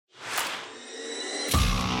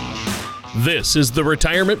This is the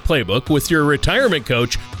Retirement Playbook with your retirement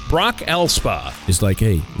coach, Brock Elspa. It's like,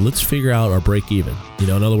 hey, let's figure out our break even. In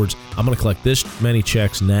other words, I'm going to collect this many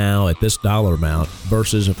checks now at this dollar amount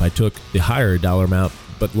versus if I took the higher dollar amount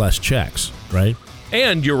but less checks, right?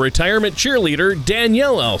 And your retirement cheerleader,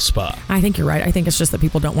 Danielle Elspa. I think you're right. I think it's just that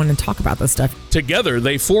people don't want to talk about this stuff. Together,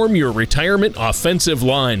 they form your retirement offensive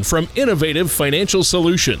line from innovative financial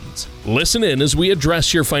solutions. Listen in as we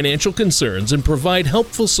address your financial concerns and provide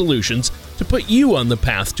helpful solutions to put you on the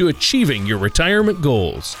path to achieving your retirement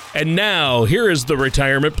goals. And now, here is the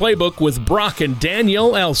Retirement Playbook with Brock and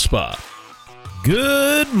Danielle Elspa.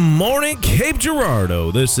 Good morning, Cape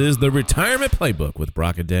Girardeau. This is the Retirement Playbook with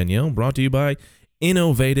Brock and Danielle, brought to you by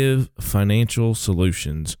Innovative Financial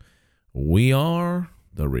Solutions. We are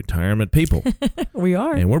the retirement people. We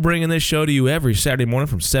are. And we're bringing this show to you every Saturday morning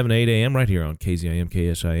from 7 to 8 a.m. right here on KZIM,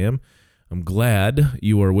 KSIM. I'm glad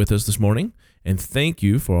you are with us this morning. And thank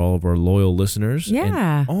you for all of our loyal listeners.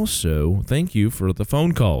 Yeah. And also, thank you for the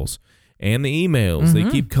phone calls and the emails. Mm-hmm. They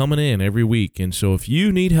keep coming in every week. And so if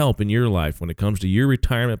you need help in your life when it comes to your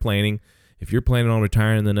retirement planning, if you're planning on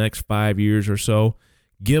retiring in the next 5 years or so,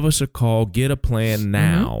 give us a call, get a plan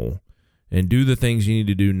now, and do the things you need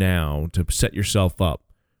to do now to set yourself up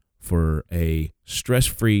for a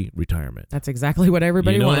stress-free retirement. That's exactly what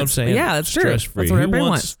everybody wants. You know what I'm saying? Yeah, that's true. Stress-free. That's what everybody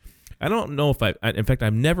wants. I don't know if in fact,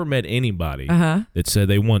 I've never met anybody that said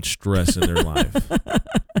they want stress in their life.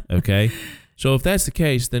 Okay? So if that's the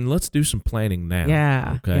case, then let's do some planning now.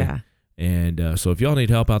 Yeah. Okay? Yeah. And so if y'all need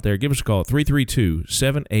help out there, give us a call at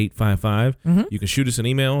 332-7855. You can shoot us an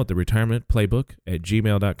email at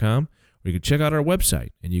theretirementplaybook@gmail.com, or you can check out our website,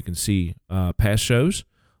 and you can see past shows,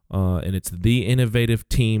 and it's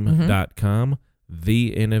theinnovativeteam.com,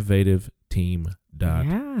 theinnovativeteam.com.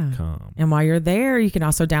 Yeah. And while you're there, you can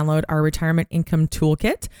also download our retirement income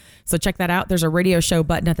toolkit. So check that out. There's a radio show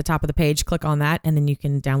button at the top of the page. Click on that, and then you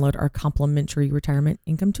can download our complimentary retirement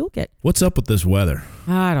income toolkit. What's up with this weather?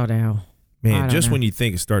 I don't know. Man, just when you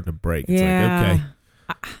think it's starting to break, it's yeah. like,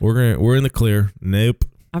 okay, we're in the clear. Nope.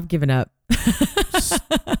 I've given up.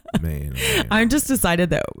 Man. I'm just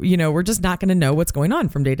decided that, we're just not going to know what's going on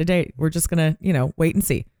from day to day. We're just going to, wait and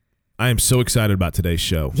see. I am so excited about today's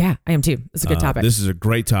show. Yeah, I am too. It's a good topic. This is a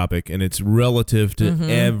great topic, and it's relative to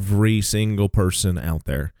every single person out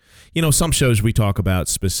there. Some shows we talk about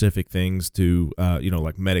specific things to,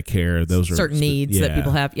 like Medicare. Those are certain needs that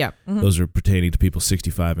people have. Yeah. Those are pertaining to people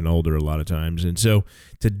 65 and older a lot of times. And so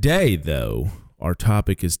today, though, our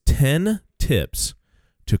topic is 10 tips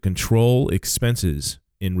to control expenses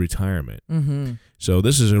in retirement. So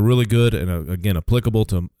this is a really good and, again, applicable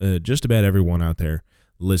to just about everyone out there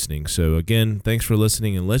listening. So, again, thanks for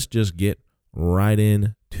listening, and let's just get right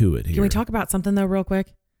into it here. Can we talk about something, though, real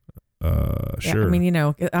quick? Sure. I mean,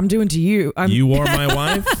 I'm doing to you. You are my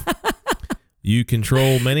wife. You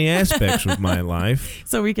control many aspects of my life.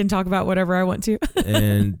 So we can talk about whatever I want to.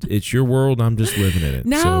 And it's your world. I'm just living in it.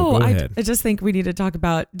 No, so go ahead. I just think we need to talk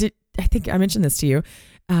about, I think I mentioned this to you,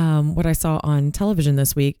 what I saw on television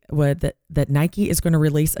this week, that Nike is going to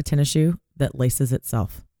release a tennis shoe that laces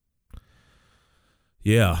itself.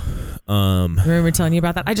 Yeah. Remember telling you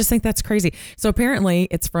about that? I just think that's crazy. So apparently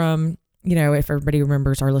it's from, if everybody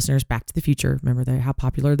remembers, our listeners, Back to the Future. Remember how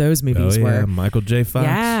popular those movies were? Michael J. Fox.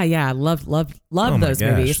 Yeah. Love those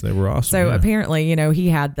movies. They were awesome. So apparently, he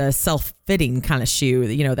had the self-fitting kind of shoe,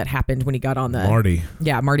 that happened when he got on the... Marty.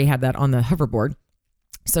 Yeah, Marty had that on the hoverboard.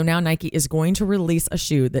 So now Nike is going to release a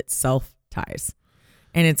shoe that self-ties.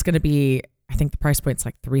 And it's going to be... I think the price point's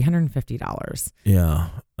like $350. Yeah.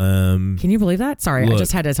 Can you believe that? Sorry, I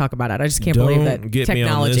just had to talk about it. I just can't believe that get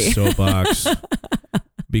technology. Me on this soapbox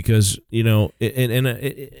because in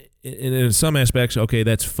some aspects, okay,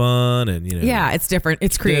 that's fun and yeah, it's different.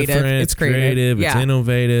 It's creative. It's creative. Yeah. It's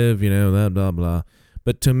innovative. Blah blah blah.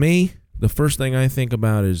 But to me, the first thing I think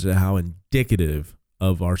about is how indicative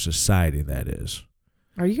of our society that is.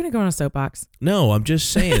 Are you going to go on a soapbox? No, I'm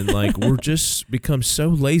just saying, we're just become so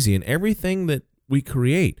lazy, and everything that we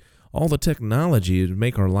create, all the technology to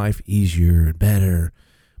make our life easier and better,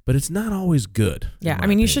 but it's not always good. Yeah, I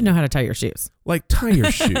mean, you should know how to tie your shoes. Like, tie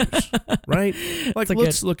your shoes, right? Like,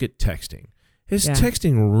 let's look at texting. Is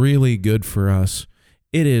texting really good for us?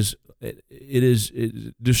 It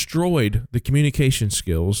destroyed the communication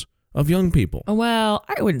skills of young people. Well,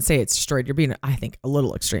 I wouldn't say it's destroyed. You're being, I think, a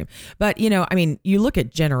little extreme. But, you look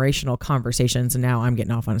at generational conversations, and now I'm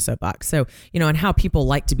getting off on a soapbox. So, and how people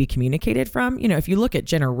like to be communicated from, if you look at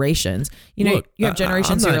generations, you have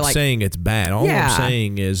generations who are like... I'm not saying it's bad. All I'm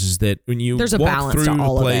saying is that when you there's a balance to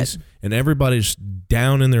all of it. and everybody's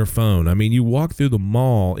down in their phone. I mean, you walk through the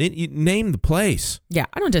mall, you name the place. Yeah,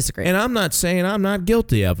 I don't disagree. And I'm not saying I'm not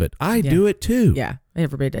guilty of it. I do it too. Yeah,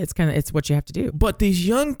 everybody does. It's what you have to do. But these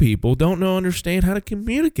young people don't understand how to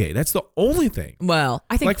communicate. That's the only thing. Well,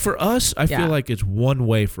 I think like for us, I feel like it's one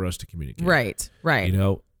way for us to communicate. Right. You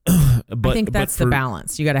know, I think that's the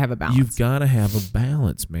balance. You got to have a balance. You've got to have a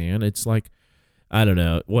balance, man. It's like, I don't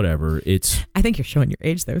know, whatever. I think you're showing your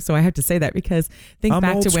age though, so I have to say that because I'm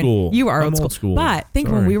back old to school. when you are I'm old school. But think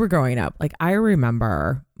when we were growing up, like I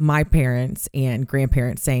remember my parents and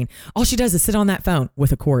grandparents saying, all she does is sit on that phone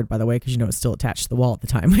with a cord, by the way, because it's still attached to the wall at the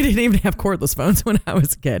time. We didn't even have cordless phones when I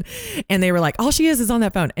was a kid. And they were like, all she is on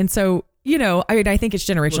that phone. And so, I think it's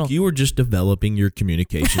generational. Look, you were just developing your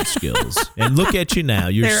communication skills. And look at you now.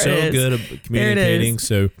 You're so good at communicating.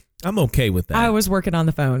 So I'm okay with that. I was working on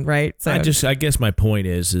the phone, right? So I guess my point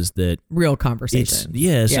is that real conversation.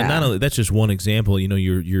 Yes, and not only that's just one example.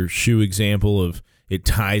 Your shoe example of it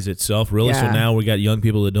ties itself really. Yeah. So now we got young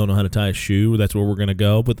people that don't know how to tie a shoe. That's where we're going to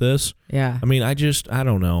go with this. Yeah. I mean, I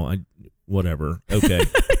don't know. Whatever. Okay.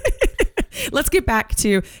 Let's get back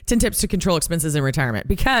to 10 tips to control expenses in retirement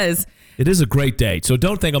because it is a great day. So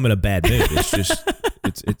don't think I'm in a bad mood. It's just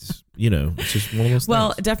it's just one of those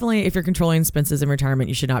things. things. Definitely if you're controlling expenses in retirement,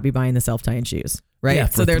 you should not be buying the self-tying shoes, right? Yeah,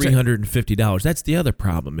 for $350. That's the other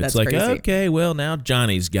problem. It's like, crazy. Okay, well, now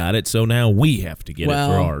Johnny's got it, so now we have to get it for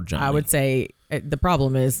our Johnny. I would say the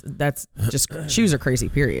problem is that's just shoes are crazy,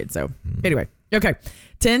 period. So anyway, okay.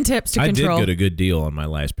 10 tips to control. I did get a good deal on my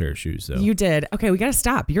last pair of shoes, though. You did. Okay, we got to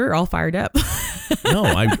stop. You're all fired up. No,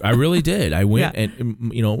 I really did. I went and,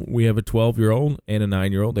 we have a 12-year-old and a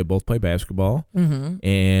 9-year-old. They both play basketball. Mm-hmm.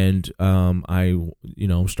 And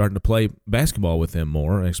I'm starting to play basketball with them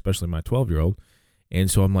more, especially my 12-year-old.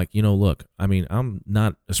 And so I'm like, look, I mean, I'm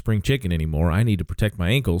not a spring chicken anymore. I need to protect my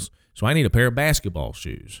ankles, so I need a pair of basketball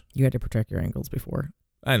shoes. You had to protect your ankles before.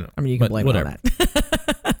 I know. I mean, you can blame it on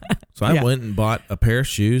that. So I went and bought a pair of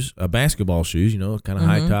shoes, basketball shoes, kind of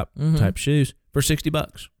high top type shoes for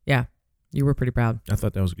 $60. Yeah. You were pretty proud. I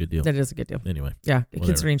thought that was a good deal. That is a good deal. Anyway. Yeah.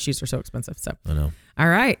 Considering shoes are so expensive. So I know. All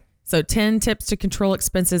right. So 10 tips to control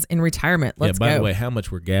expenses in retirement. Let's go. By the way, how much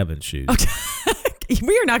were Gavin's shoes? Okay.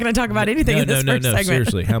 We are not going to talk about anything in this first segment.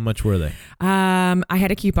 Seriously, how much were they? I had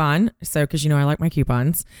a coupon, so because I like my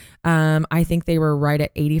coupons. I think they were right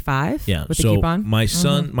at $85. Yeah, with the coupon. My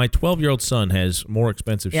son, my 12-year-old son, has more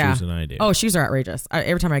expensive shoes than I do. Oh, shoes are outrageous.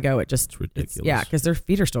 Every time I go, it's ridiculous. Because their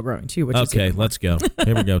feet are still growing too. Which okay, is let's go.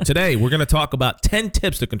 Here we go. Today we're going to talk about 10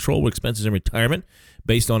 tips to control expenses in retirement,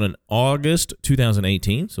 based on an August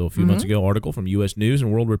 2018, so a few months ago, article from U.S. News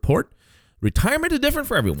and World Report. Retirement is different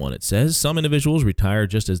for everyone, it says. Some individuals retire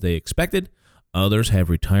just as they expected. Others have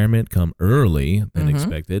retirement come early than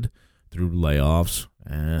expected through layoffs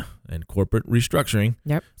and corporate restructuring.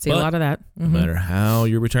 Yep, see a lot of that. No matter how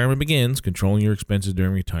your retirement begins, controlling your expenses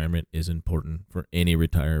during retirement is important for any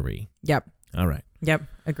retiree. Yep. All right. Yep,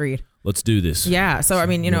 agreed. Let's do this. Yeah, so I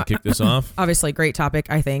mean, kick this off. Obviously, great topic.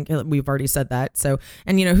 I think we've already said that. So,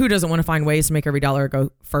 and who doesn't want to find ways to make every dollar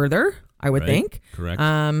go further? I would think. Correct.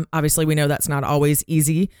 Obviously, we know that's not always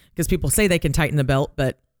easy because people say they can tighten the belt,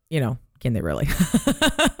 but can they really?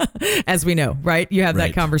 As we know, right? You have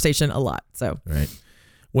that conversation a lot. So. Right.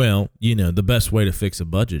 Well, the best way to fix a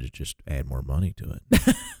budget is just add more money to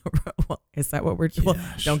it. Well, is that what we're doing? Well,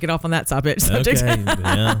 don't get off on that subject. Okay,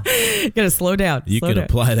 yeah. Gotta slow down. You can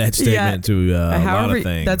apply that statement to a lot of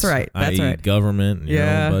things. That's right. That's i.e. right. government, your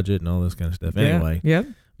own budget, and all this kind of stuff. Anyway. Yep.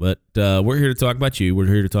 But we're here to talk about you. We're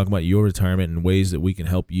here to talk about your retirement and ways that we can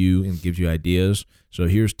help you and gives you ideas. So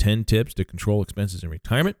here's 10 tips to control expenses in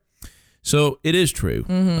retirement. So it is true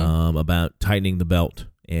about tightening the belt.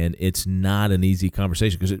 And it's not an easy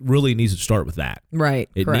conversation because it really needs to start with that. Right.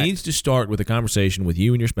 It needs to start with a conversation with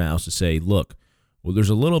you and your spouse to say, look, well, there's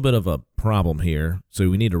a little bit of a problem here, so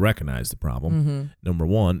we need to recognize the problem, number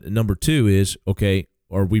one. Number two is, okay,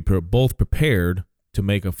 are we both prepared to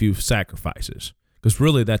make a few sacrifices? Because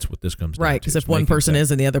really that's what this comes down to. Right, because if one person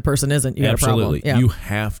is and the other person isn't, you got a problem. Absolutely. Yeah. You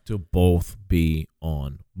have to both be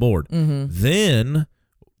on board. Then...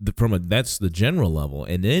 that's the general level,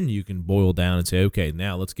 and then you can boil down and say, okay,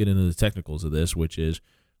 now let's get into the technicals of this, which is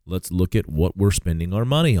let's look at what we're spending our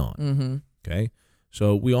money on. Okay,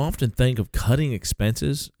 so we often think of cutting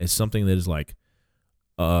expenses as something that is like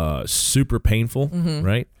super painful,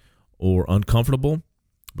 right, or uncomfortable.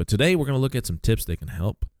 But today we're going to look at some tips that can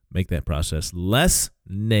help make that process less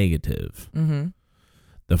negative.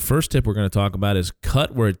 The first tip we're going to talk about is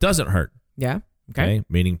cut where it doesn't hurt. Yeah. Okay.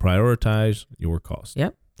 Meaning prioritize your costs.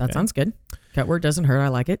 Yep. That sounds good. Cut where it doesn't hurt. I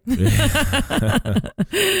like it.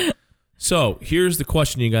 So here's the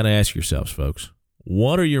question you got to ask yourselves, folks.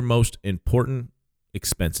 what are your most important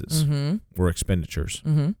expenses or expenditures?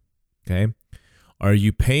 Okay. Are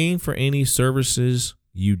you paying for any services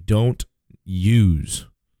you don't use?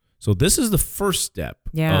 So this is the first step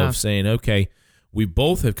of saying, okay, we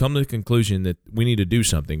both have come to the conclusion that we need to do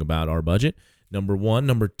something about our budget. Number one.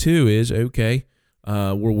 Number two is, okay,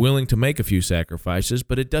 we're willing to make a few sacrifices,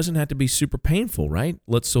 but it doesn't have to be super painful, right?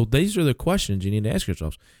 So these are the questions you need to ask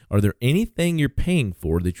yourselves. Are there anything you're paying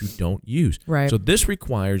for that you don't use? Right. So this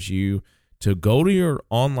requires you to go to your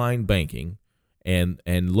online banking and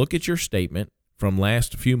look at your statement from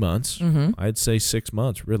last few months. I'd say 6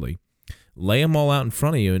 months, really. Lay them all out in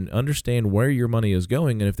front of you and understand where your money is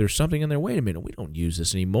going. And if there's something in there, wait a minute, we don't use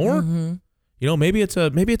this anymore. Maybe it's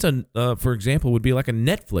a for example, would be like a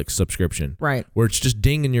Netflix subscription, right? Where it's just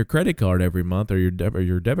dinging your credit card every month or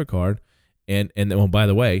your debit card. And then, well, by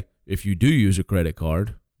the way, if you do use a credit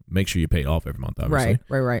card, make sure you pay it off every month, obviously.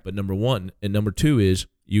 Right. But number one and number two is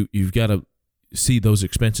you've got to see those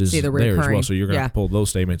expenses there as well. So you're going to have to pull those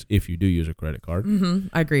statements if you do use a credit card.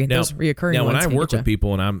 I agree. Now, those reoccurring now, when ones I work with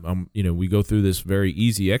people and I'm we go through this very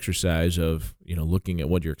easy exercise of, looking at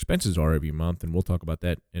what your expenses are every month, and we'll talk about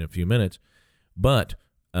that in a few minutes. But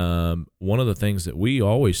one of the things that we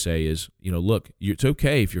always say is, look, it's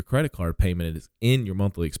okay if your credit card payment is in your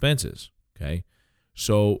monthly expenses. Okay.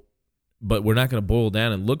 So, but we're not going to boil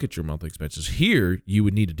down and look at your monthly expenses. Here, you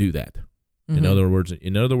would need to do that. In other words,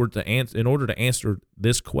 in order to answer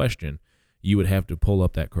this question, you would have to pull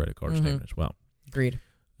up that credit card statement as well. Agreed.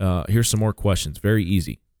 Here's some more questions. Very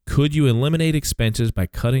easy. Could you eliminate expenses by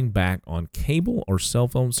cutting back on cable or cell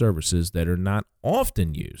phone services that are not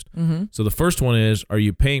often used? So the first one is, are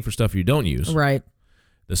you paying for stuff you don't use? Right.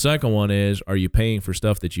 The second one is, are you paying for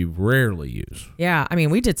stuff that you rarely use? Yeah. I mean,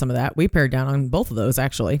 we did some of that. We pared down on both of those,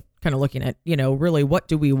 actually, kind of looking at, really what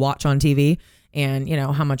do we watch on TV and,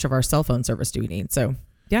 how much of our cell phone service do we need? So,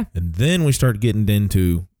 yeah. And then we start getting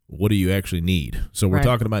into what do you actually need? So we're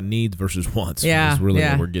talking about needs versus wants. Yeah. Is really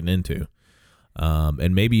what we're getting into.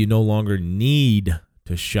 And maybe you no longer need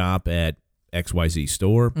to shop at XYZ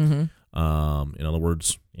store. In other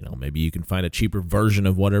words, maybe you can find a cheaper version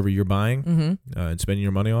of whatever you're buying and spending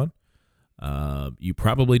your money on. You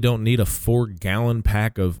probably don't need a 4-gallon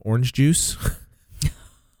pack of orange juice.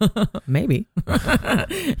 Maybe.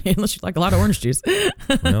 Unless you like a lot of orange juice.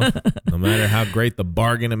 Well, no matter how great the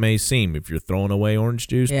bargain it may seem, if you're throwing away orange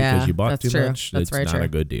juice because you bought too much, it's not a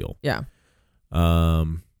good deal. Yeah.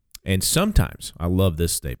 And sometimes, I love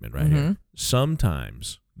this statement right here,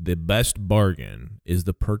 sometimes the best bargain is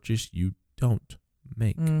the purchase you don't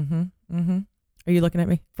make. Are you looking at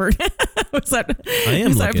me? Was that? I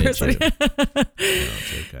am looking at you. No,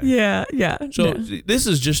 it's okay. Yeah. So this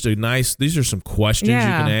is just these are some questions you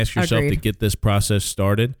can ask yourself to get this process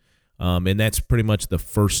started. And that's pretty much the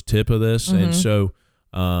first tip of this. And so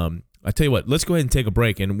I tell you what, let's go ahead and take a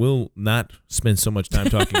break, and we'll not spend so much time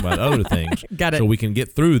talking about other things. Got it. So we can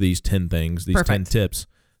get through these 10 things, these 10 tips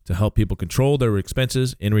to help people control their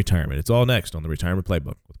expenses in retirement. It's all next on the Retirement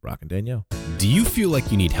Playbook with Brock and Danielle. Do you feel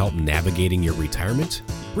like you need help navigating your retirement?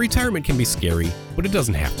 Retirement can be scary, but it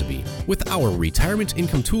doesn't have to be. With our Retirement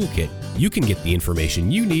Income Toolkit, you can get the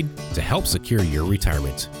information you need to help secure your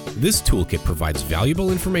retirement. This toolkit provides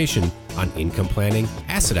valuable information on income planning,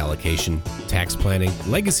 asset allocation, tax planning,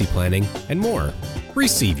 legacy planning, and more.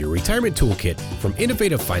 Receive your Retirement Toolkit from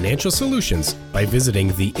Innovative Financial Solutions by visiting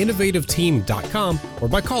theinnovativeteam.com or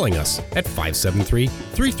by calling us at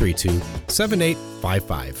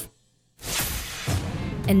 573-332-7855.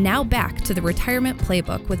 And now back to the Retirement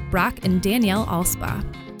Playbook with Brock and Danielle Alspa.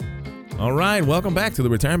 All right, welcome back to the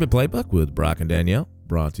Retirement Playbook with Brock and Danielle,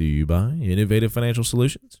 brought to you by Innovative Financial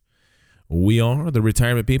Solutions. We are the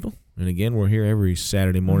retirement people, and again, we're here every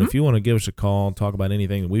Saturday morning. If you want to give us a call and talk about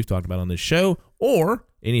anything that we've talked about on this show or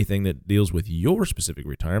anything that deals with your specific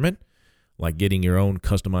retirement, like getting your own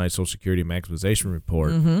customized Social Security maximization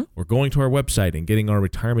report, or going to our website and getting our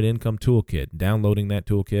Retirement Income Toolkit, downloading that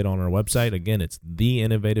toolkit on our website. Again, it's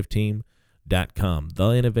theinnovativeteam.com,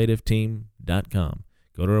 theinnovativeteam.com.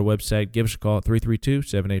 Go to our website, give us a call at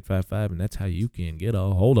 332-7855, and that's how you can get a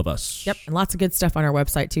hold of us. Yep, and lots of good stuff on our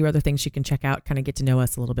website, too. Other things you can check out, kind of get to know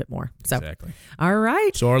us a little bit more. So, exactly. All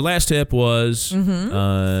right. So our last tip was...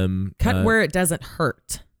 cut where it doesn't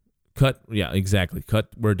hurt. Cut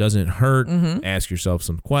where it doesn't hurt. Ask yourself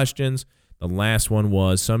some questions. The last one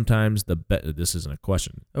was sometimes this isn't a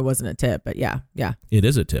question. It wasn't a tip, but yeah. It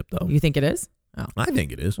is a tip, though. You think it is? Oh. I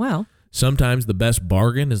think it is. Well... Sometimes the best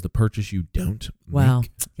bargain is the purchase you don't Well,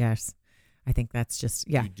 make. yes. I think that's just,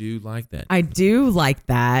 yeah. You do like that. I do like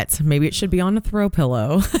that. Maybe it should be on a throw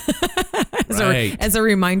pillow. Right. As a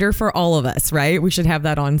reminder for all of us, right? We should have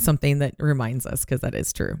that on something that reminds us, because that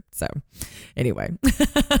is true. So anyway,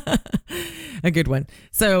 a good one.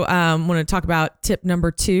 So want to talk about tip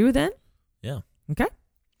number 2 then? Yeah. Okay.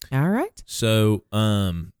 All right. So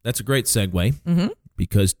that's a great segue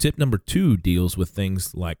because tip number 2 deals with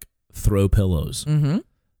things like throw pillows.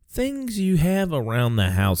 Things you have around the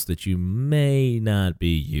house that you may not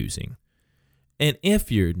be using. And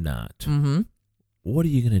if you're not, what are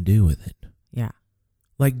you going to do with it? Yeah.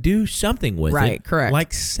 Like, do something with it. Right, correct.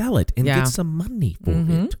 Like, sell it and get some money for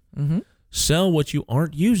it. Sell what you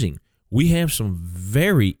aren't using. We have some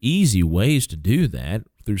very easy ways to do that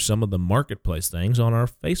through some of the marketplace things on our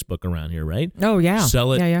Facebook around here, right? Oh, yeah.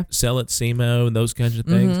 Sell it, Yeah. sell it, SEMO, and those kinds of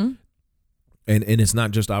things. And it's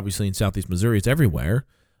not just obviously in Southeast Missouri; it's everywhere.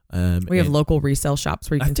 We have local resale shops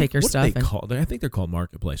where you can take your stuff. I think they're called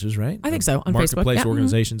marketplaces, right? I think so, on marketplace Facebook. Yeah.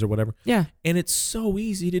 organizations or whatever. Yeah. And it's so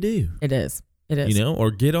easy to do. It is. It is. You know,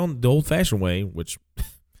 or get on the old-fashioned way, which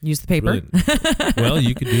use the paper. really, well,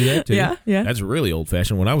 you could do that too. Yeah. That's really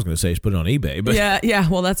old-fashioned. What I was going to say is put it on eBay, but yeah.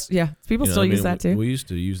 Well, that's people still use that too. We used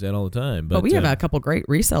to use that all the time, but we have a couple great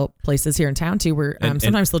resale places here in town too, where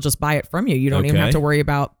sometimes they'll just buy it from you. You don't even have to worry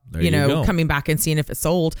about coming back and seeing if it's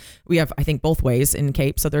sold. We have, I think, both ways in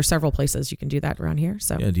Cape, so there's several places you can do that around here.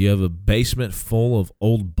 So do you have a basement full of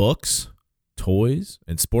old books, toys,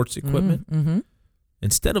 and sports equipment?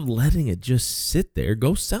 Instead of letting it just sit there,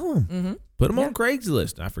 go sell them. Put them on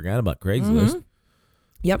Craigslist. I forgot about Craigslist.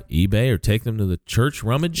 Yep. eBay, or take them to the church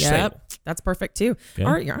rummage sale. That's perfect too. Okay.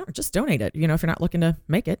 Or just donate it, if you're not looking to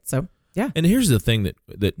make it. So yeah. And here's the thing that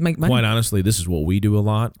Make money. quite honestly, this is what we do a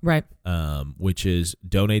lot. Right. Which is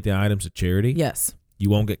donate the items to charity. Yes. You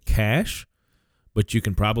won't get cash, but you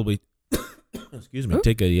can probably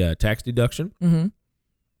take a tax deduction.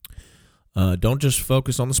 Don't just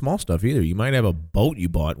focus on the small stuff either. You might have a boat you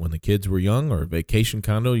bought when the kids were young, or a vacation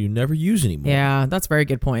condo you never use anymore. Yeah, that's a very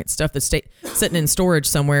good point. Stuff that's sitting in storage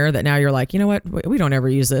somewhere that now you're like, you know what, we don't ever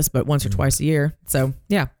use this, but once or twice a year. So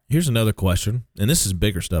yeah. Here's another question, and this is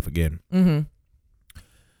bigger stuff again.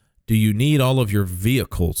 Do you need all of your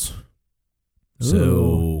vehicles?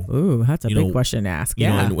 Ooh, that's a big question to ask.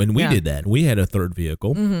 And when we did that, we had a third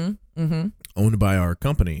vehicle owned by our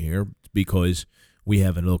company here, because we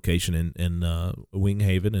have a location in Wing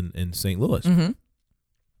Haven and St. Louis.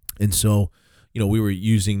 And so, we were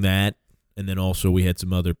using that, and then also we had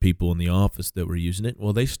some other people in the office that were using it.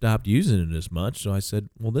 Well, they stopped using it as much, so I said,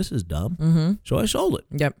 well, this is dumb. So I sold it.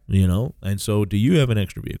 Yep. And so do you have an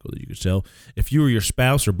extra vehicle that you could sell? If you or your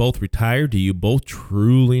spouse are both retired, do you both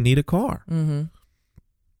truly need a car?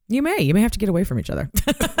 You may have to get away from each other.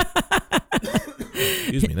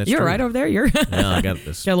 Excuse me, that's You're true. right over there. Yeah, I got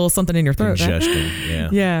this. Got a little something in your throat. Congestion,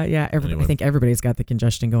 right? Yeah. Anyway. I think everybody's got the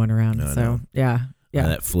congestion going around. Yeah.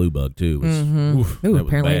 That flu bug too. Was, Ooh, that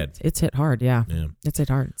apparently was bad. it's hit hard. Yeah. It's hit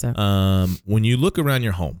hard. So when you look around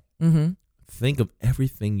your home, think of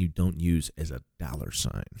everything you don't use as a dollar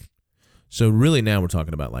sign. So really now we're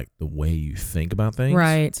talking about like the way you think about things.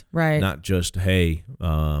 Right. Not just, hey,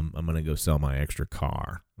 I'm going to go sell my extra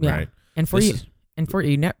car. Yeah. Right. And for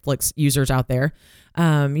you Netflix users out there,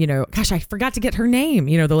 gosh, I forgot to get her name.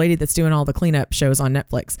 The lady that's doing all the cleanup shows on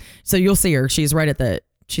Netflix. So you'll see her. She's right at the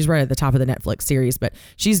top of the Netflix series, but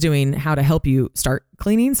she's doing how to help you start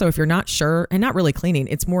cleaning. So if you're not sure, and not really cleaning,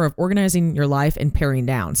 it's more of organizing your life and paring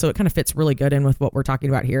down. So it kind of fits really good in with what we're talking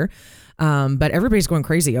about here. But everybody's going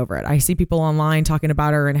crazy over it. I see people online talking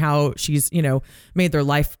about her and how she's, made their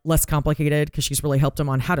life less complicated because she's really helped them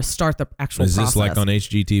on how to start the actual process. Is this like on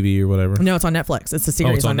HGTV or whatever? No, it's on Netflix. It's a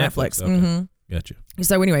series it's on Netflix. Okay. Gotcha.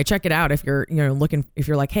 So anyway, check it out if you're, looking, if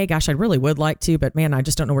you're like, hey, gosh, I really would like to, but man, I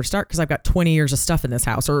just don't know where to start because I've got 20 years of stuff in this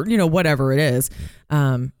house, or, whatever it is.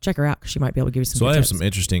 Check her out because she might be able to give you some So I have tips. some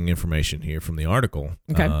interesting information here from the article,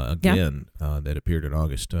 Okay. That appeared in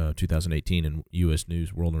August 2018 in U.S.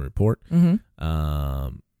 News World and Report. And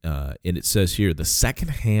it says here, the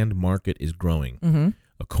secondhand market is growing.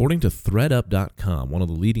 According to ThreadUp.com, one of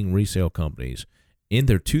the leading resale companies, in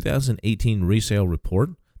their 2018 resale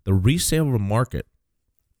report, the resale market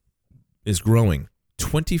is growing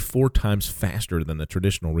 24 times faster than the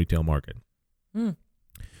traditional retail market.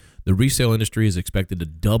 The resale industry is expected to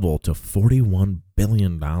double to $41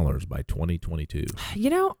 billion by 2022.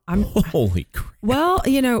 Holy crap. Well,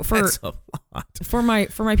 That's a lot. For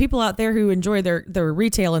my people out there who enjoy their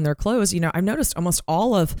retail and their clothes, I've noticed almost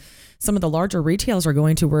all of some of the larger retails are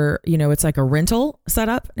going to where, it's like a rental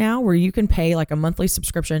setup now where you can pay like a monthly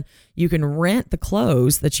subscription. You can rent the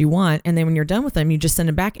clothes that you want. And then when you're done with them, you just send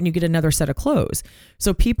them back and you get another set of clothes.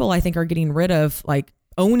 So people, I think, are getting rid of like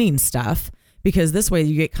owning stuff because this way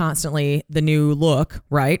you get constantly the new look,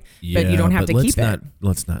 right? Yeah, but you don't have to keep it.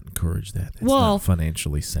 Let's not encourage that. That's not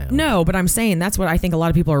financially sound. No, but I'm saying that's what I think a lot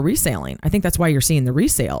of people are reselling. I think that's why you're seeing the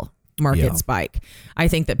resale market spike. I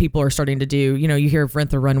think that people are starting to do, you hear of rent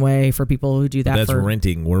the runway for people who do that. But that's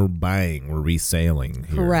renting. We're buying. We're reselling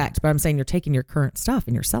here. Correct. But I'm saying you're taking your current stuff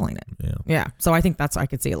and you're selling it. Yeah. So I think I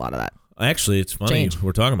could see a lot of that. Actually, it's funny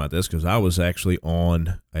we're talking about this because I was actually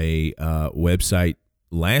on a website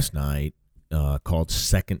last night called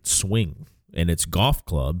Second Swing, and it's golf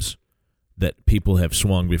clubs that people have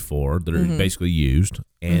swung before that are basically used,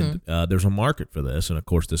 and there's a market for this, and of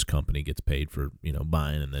course this company gets paid for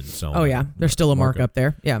buying and then selling. Oh yeah, there's still a markup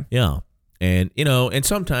there. Yeah. And and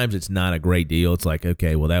sometimes it's not a great deal. It's like,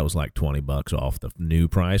 okay, well that was like $20 off the new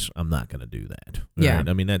price. I'm not going to do that. Right? Yeah.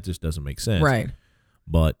 I mean that just doesn't make sense. Right.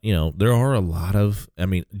 But there are a lot of. I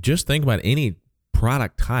mean, just think about any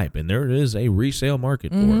product type, and there is a resale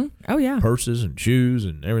market for it. Oh yeah, purses and shoes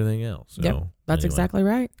and everything else. So, that's exactly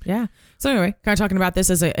right. Yeah. So anyway, kind of talking about this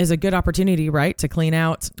as a good opportunity, right, to clean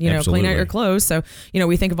out clean out your clothes. So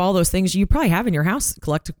we think of all those things you probably have in your house,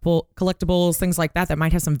 collectibles, things like that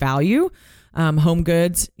might have some value. Home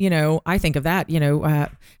goods. I think of that.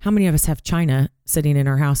 How many of us have china sitting in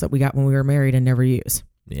our house that we got when we were married and never use?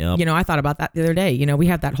 Yeah. I thought about that the other day. We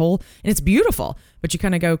have that whole, and it's beautiful, but you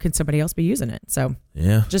kind of go, can somebody else be using it? So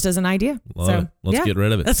yeah, just as an idea. Let's get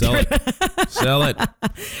rid of it. Sell it. Sell it.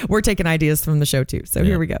 We're taking ideas from the show too. So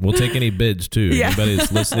here we go. We'll take any bids too. Yeah. Anybody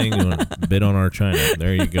that's listening, you want to bid on our china.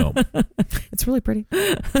 There you go. It's really pretty.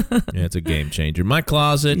 Yeah, it's a game changer. My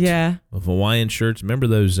closet of Hawaiian shirts. Remember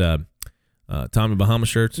those Tommy Bahama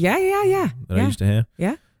shirts? Yeah. That I used to have?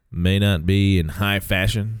 Yeah. May not be in high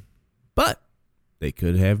fashion, but they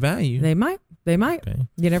could have value. They might. Okay.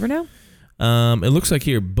 You never know. It looks like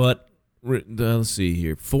here, but let's see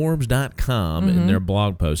here. Forbes.com in their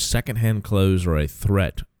blog post, secondhand clothes are a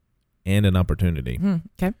threat and an opportunity.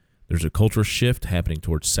 Okay. There's a cultural shift happening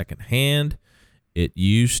towards secondhand. It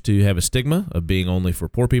used to have a stigma of being only for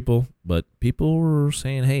poor people, but people were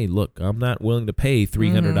saying, hey, look, I'm not willing to pay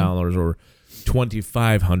 $300 or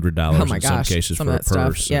 $2,500 in some cases for a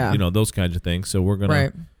purse. Yeah. Those kinds of things. So we're going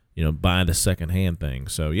to buy the secondhand thing.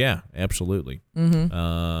 So yeah, absolutely.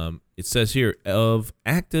 It says here, of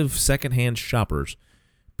active secondhand shoppers,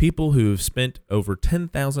 people who have spent over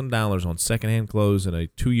 $10,000 on secondhand clothes in a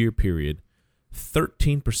 2-year period,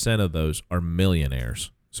 13% of those are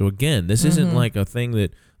millionaires. So again, this isn't like a thing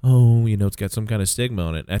that, it's got some kind of stigma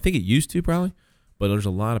on it. I think it used to probably, but there's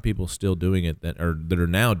a lot of people still doing it that are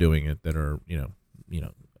now doing it that are,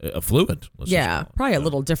 affluent. Probably a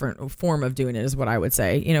little different form of doing it is what I would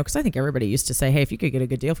say, because I think everybody used to say, hey, if you could get a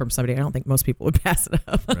good deal from somebody, I don't think most people would pass it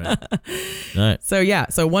up. Right.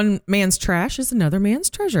 So one man's trash is another man's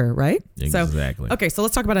treasure, right? Exactly. So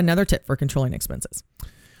let's talk about another tip for controlling expenses.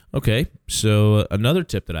 Okay, so another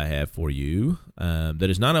tip that I have for you that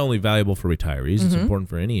is not only valuable for retirees, it's important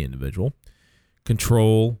for any individual.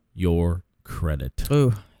 Control your credit.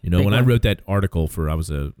 Ooh. When I wrote that article I was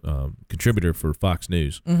a contributor for Fox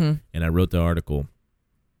News, and I wrote the article,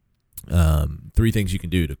 3 things you can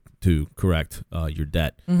do to correct your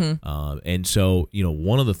debt. And so,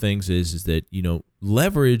 one of the things is that,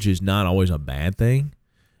 leverage is not always a bad thing.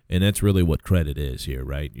 And that's really what credit is here,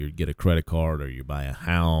 right? You get a credit card or you buy a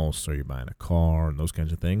house or you're buying a car and those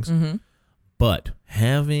kinds of things. But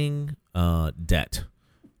having debt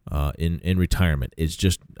in retirement is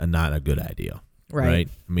just not a good idea. Right.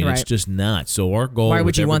 I mean, it's just not. So our goal. Why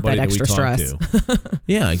would you want that extra stress?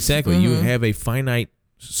 Yeah, exactly. You have a finite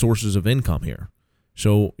sources of income here.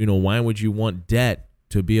 So, why would you want debt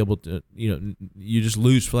to be able to, you just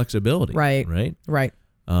lose flexibility. Right.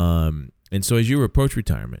 And so as you approach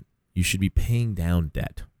retirement, you should be paying down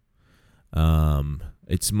debt.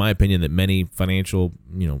 It's my opinion that many financial,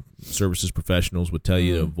 services professionals would tell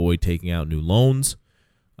you to avoid taking out new loans.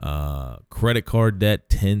 Credit card debt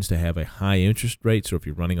tends to have a high interest rate, so if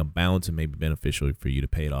you're running a balance, it may be beneficial for you to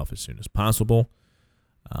pay it off as soon as possible.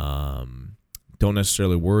 Don't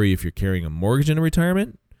necessarily worry if you're carrying a mortgage into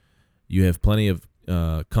retirement. You have plenty of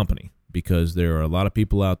company, because there are a lot of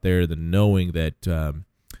people out there that knowing that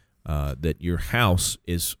that your house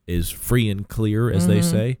is free and clear, as they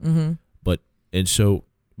say.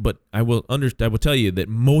 But I will tell you that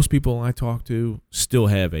most people I talk to still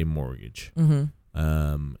have a mortgage.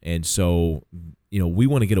 And so, we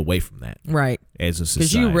want to get away from that. Right. As a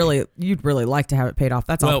society. Because you'd really like to have it paid off.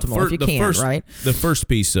 That's optimal if you can, right? The first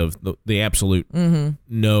piece of the absolute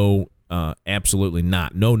no, absolutely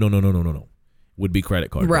not. No. Would be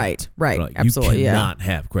credit card debt. Right. Like, Absolutely. You cannot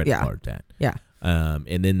have credit card debt. Yeah.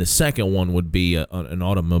 And then the second one would be an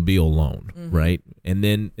automobile loan, right? And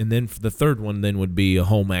then the third one then would be a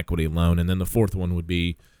home equity loan, and then the fourth one would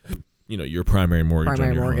be, your primary mortgage.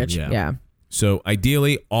 Primary mortgage, yeah. So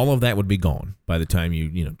ideally, all of that would be gone by the time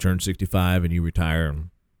you turn 65 and you retire, and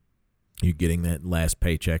you're getting that last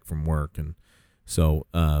paycheck from work, and so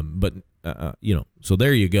so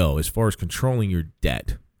there you go. As far as controlling your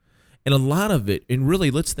debt, and a lot of it, and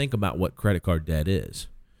really, let's think about what credit card debt is.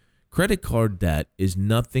 Credit card debt is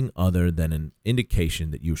nothing other than an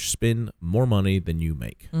indication that you spend more money than you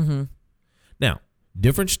make. Mm-hmm. Now,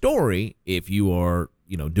 different story if you are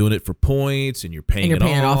doing it for points and you're paying it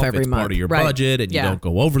off every it's month. Part of your budget, and you don't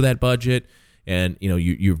go over that budget, and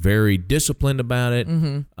you're very disciplined about it.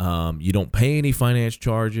 Mm-hmm. You don't pay any finance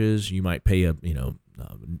charges. You might pay a $100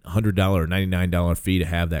 or $99 fee to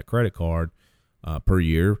have that credit card per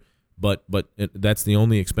year, but that's the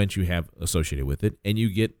only expense you have associated with it, and you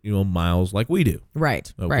get miles like we do.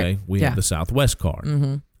 Right. Okay. Right. We have the Southwest card,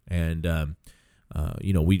 and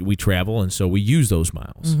we travel, and so we use those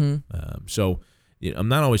miles. So I'm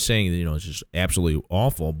not always saying that it's just absolutely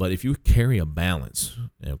awful, but if you carry a balance,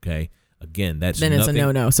 okay, again, then it's a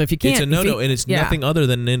no-no. So if you can't, it's a no-no, and it's nothing other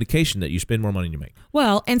than an indication that you spend more money than you make.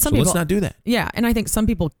 Well, and some people, let's not do that. Yeah, and I think some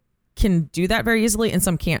people can do that very easily, and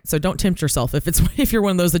some can't. So don't tempt yourself if you're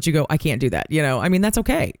one of those that you go, I can't do that. That's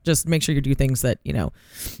okay. Just make sure you do things that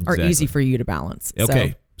are easy for you to balance.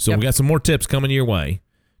 Okay, so we got some more tips coming your way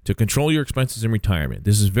to control your expenses in retirement.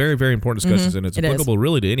 This is very, very important discussions, and it's applicable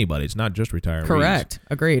really to anybody. It's not just retirees. Correct.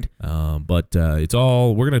 Agreed. But it's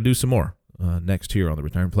all, we're going to do some more next here on the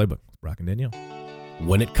Retirement Playbook with Brock and Danielle.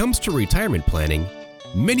 When it comes to retirement planning,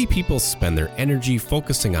 many people spend their energy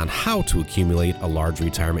focusing on how to accumulate a large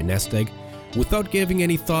retirement nest egg without giving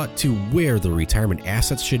any thought to where the retirement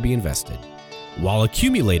assets should be invested. While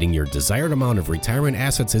accumulating your desired amount of retirement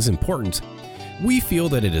assets is important, we feel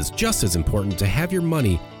that it is just as important to have your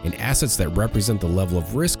money in assets that represent the level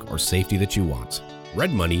of risk or safety that you want.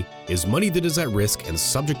 Red money is money that is at risk and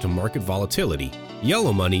subject to market volatility.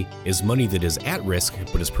 Yellow money is money that is at risk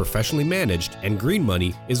but is professionally managed, and green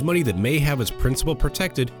money is money that may have its principal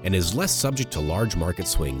protected and is less subject to large market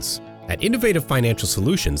swings. At Innovative Financial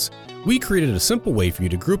Solutions, we created a simple way for you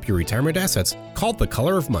to group your retirement assets called the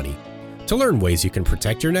Color of Money. To learn ways you can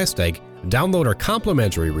protect your nest egg, download our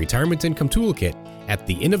complimentary Retirement Income Toolkit at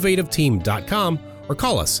theinnovativeteam.com or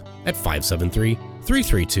call us at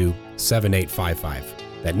 573-332-7855.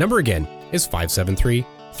 That number again is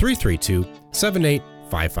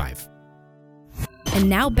 573-332-7855. And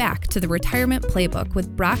now back to the Retirement Playbook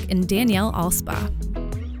with Brock and Danielle Alspa.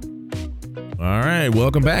 All right,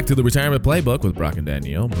 welcome back to the Retirement Playbook with Brock and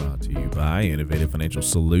Danielle, brought to you by Innovative Financial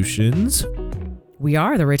Solutions. We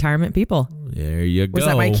are the retirement people. There you go. Was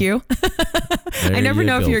that my cue? I never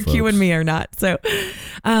know if you're cueing me or not. So,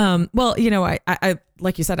 I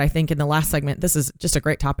like you said, I think in the last segment, this is just a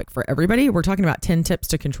great topic for everybody. We're talking about 10 tips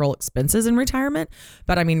to control expenses in retirement.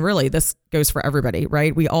 But I mean, really, this goes for everybody,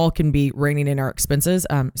 right? We all can be reining in our expenses,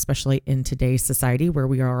 especially in today's society where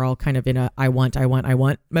we are all kind of in a I want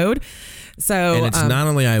mode. So, and it's not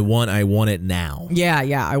only I want it now.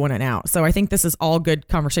 Yeah, I want it now. So I think this is all good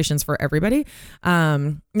conversations for everybody.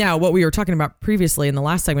 Now, what we were talking about previously in the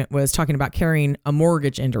last segment was talking about carrying a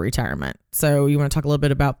mortgage into retirement. So you want to talk a little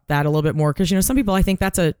bit about that a little bit more? Because, some people, I think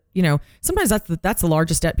that's sometimes that's the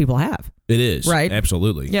largest debt people have. It is. Right.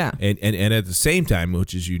 Absolutely. Yeah. And at the same time,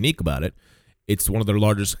 which is unique about it, it's one of their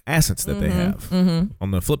largest assets that they have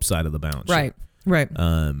on the flip side of the balance sheet. Right.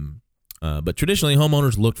 But traditionally,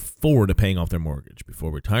 homeowners look forward to paying off their mortgage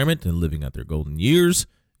before retirement and living out their golden years,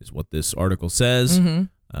 is what this article says.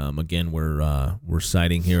 Again, we're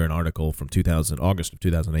citing here an article from August of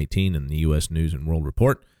 2018 in the U.S. News and World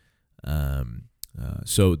Report.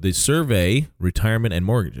 So the survey, Retirement and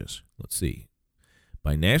Mortgages, let's see,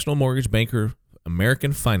 by National Mortgage Banker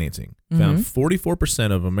American Financing, found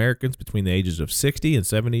 44% of Americans between the ages of 60 and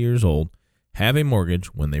 70 years old have a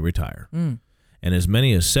mortgage when they retire. And as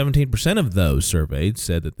many as 17% of those surveyed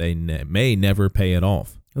said that they may never pay it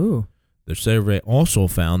off. Ooh. The survey also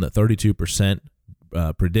found that 32%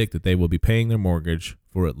 predict that they will be paying their mortgage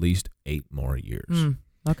for at least 8 more years.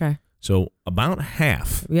 Okay. So about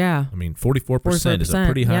half. Yeah. I mean, 44% is a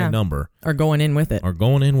pretty high number. Are going in with it. Are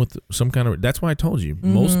going in with some kind of. That's why I told you.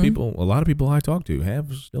 Most people, a lot of people I talk to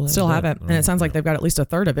have still have it, and it sounds like they've got at least a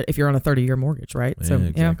third of it if you're on a 30-year mortgage, right? Yeah,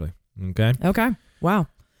 exactly. Yeah. Okay. Wow.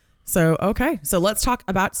 So let's talk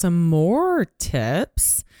about some more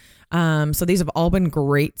tips. So these have all been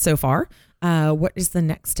great so far. What is the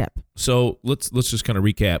next step? So let's just kind of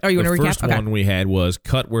recap. Oh, you want to recap? The first one we had was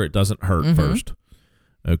cut where it doesn't hurt first.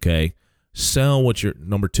 Okay. Sell what you're.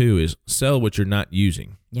 Number 2 is sell what you're not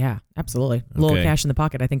using. Yeah, absolutely. A little cash in the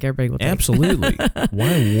pocket. I think everybody will take. Absolutely.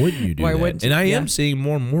 Why would you do that? Wouldn't you? And I am seeing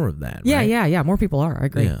more and more of that. Yeah, right? yeah. More people are. I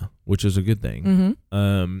agree. Yeah, which is a good thing.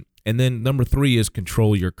 Mm-hmm. And then number 3 is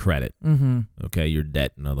control your credit. Mm-hmm. Okay, your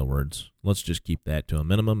debt, in other words. Let's just keep that to a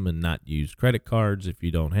minimum and not use credit cards if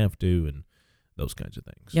you don't have to and those kinds of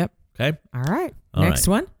things. Yep. Okay? All right. All Next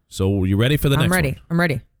one. So you ready for the next one? I'm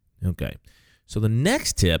ready. Okay. So the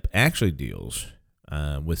next tip actually deals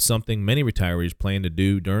with something many retirees plan to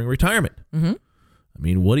do during retirement. Mm-hmm. I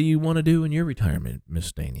mean, what do you want to do in your retirement,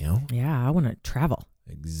 Miss Danielle? Yeah, I want to travel.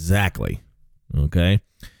 Exactly. Okay.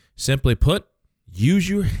 Simply put, use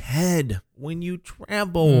your head when you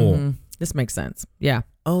travel. Mm-hmm. This makes sense. Yeah.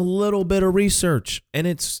 A little bit of research, and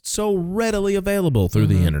it's so readily available through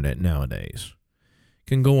the internet nowadays.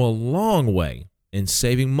 Can go a long way in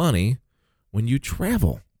saving money when you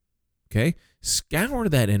travel. Okay? Scour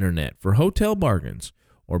that internet for hotel bargains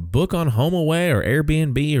or book on HomeAway or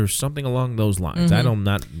Airbnb or something along those lines. I don't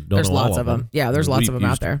There's know lots all of them. Yeah, there's lots of them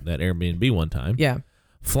out there. That Airbnb one time. Yeah.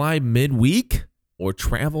 Fly midweek or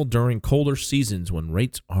travel during colder seasons when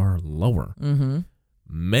rates are lower. Mm-hmm.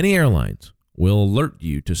 Many airlines will alert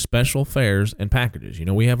you to special fares and packages. You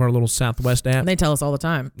know, we have our little Southwest app. And they tell us all the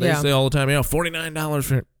time. They say all the time,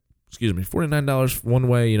 $49 one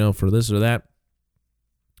way, for this or that.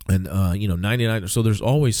 And, 99. So there's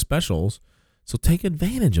always specials. So take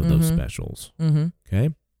advantage of those specials. Mm-hmm.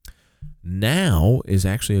 Okay. Now is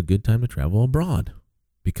actually a good time to travel abroad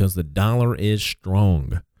because the dollar is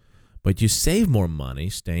strong. But you save more money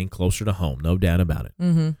staying closer to home, no doubt about it.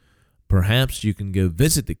 Mm-hmm. Perhaps you can go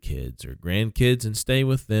visit the kids or grandkids and stay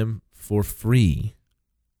with them for free.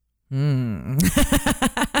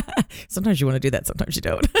 Sometimes you want to do that, sometimes you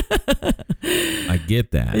don't. I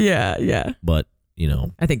get that. Yeah. But,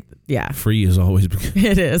 I think, free is always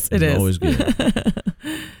it is. always good.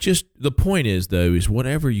 Just the point is, though, is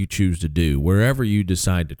whatever you choose to do, wherever you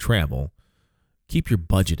decide to travel, keep your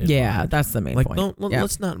budget in mind. That's the main point.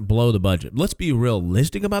 Let's not blow the budget. Let's be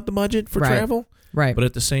realistic about the budget for travel. Right. But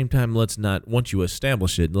at the same time, let's not, once you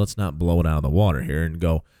establish it, let's not blow it out of the water here and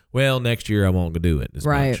go, well, next year I won't do it as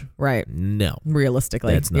much. Right. No.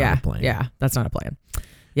 Realistically. That's not a plan. Yeah, that's not a plan.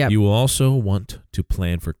 Yeah. You will also want to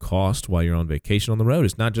plan for cost while you're on vacation on the road.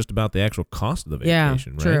 It's not just about the actual cost of the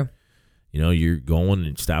vacation, right? True. You're going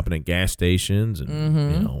and stopping at gas stations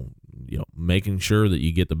and, making sure that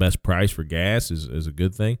you get the best price for gas is a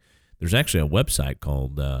good thing. There's actually a website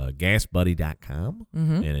called gasbuddy.com,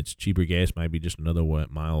 and it's cheaper gas might be just another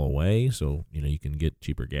mile away. So, you can get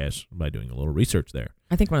cheaper gas by doing a little research there.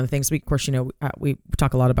 I think one of the things we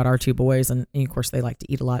talk a lot about our two boys, and of course they like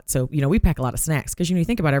to eat a lot. So, we pack a lot of snacks because, you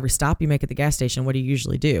think about every stop you make at the gas station, what do you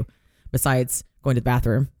usually do besides going to the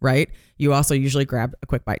bathroom, right? You also usually grab a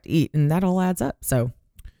quick bite to eat, and that all adds up. So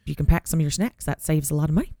you can pack some of your snacks. That saves a lot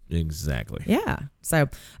of money. Exactly. Yeah. So,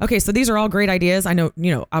 okay. So these are all great ideas. I know,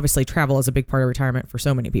 obviously travel is a big part of retirement for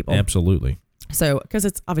so many people. Absolutely. So, because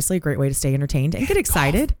it's obviously a great way to stay entertained and get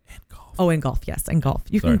excited. Golf. Oh, and golf. Yes. And golf.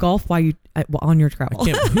 You can golf while on your travel.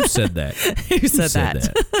 Who said that? Who said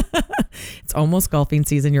that? It's almost golfing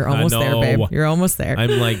season. You're almost there, babe. You're almost there.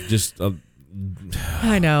 I'm like just...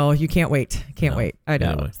 I know. You can't wait. Wait. I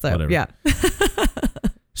know. Anyway, so, whatever. Yeah.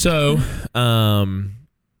 So,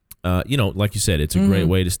 like you said, it's a great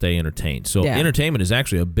way to stay entertained. So entertainment is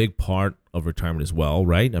actually a big part of retirement as well,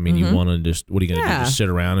 right? I mean, you want to just, what are you going to do? Just sit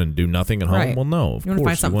around and do nothing at home? Right. Well, no, of you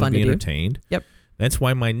course. You want to be entertained. Yep. That's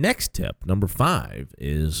why my next tip, number 5,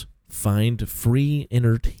 is find free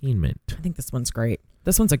entertainment. I think this one's great.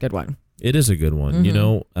 This one's a good one. It is a good one,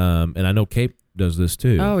 and I know Cape does this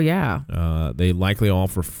too. Oh, yeah. They likely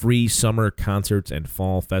offer free summer concerts and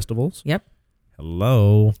fall festivals. Yep.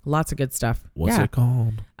 Hello. Lots of good stuff. What's it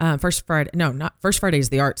called? First Friday. No, not First Friday is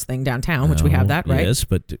the arts thing downtown, which we have that, right? Yes,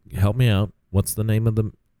 but help me out. What's the name of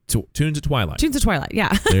the Tunes at Twilight? Tunes at Twilight. Yeah.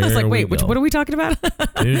 I was like, wait, what are we talking about?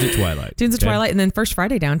 Tunes at Twilight. Tunes at Twilight, and then First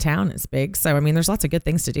Friday downtown is big. So there's lots of good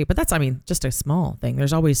things to do. But that's just a small thing.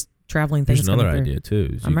 There's always traveling things. There's another idea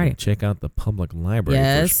too. I'm ready. Can check out the public library.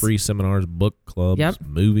 Yes. There's free seminars, book clubs,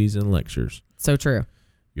 movies, and lectures. So true.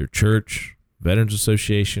 Your church, Veterans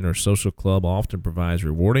Association, or social club often provides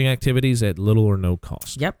rewarding activities at little or no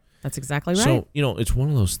cost. Yep, that's exactly right. So, it's one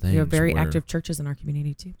of those things. We have very active churches in our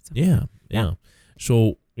community too. So. Yeah.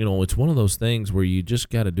 So, it's one of those things where you just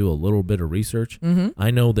got to do a little bit of research.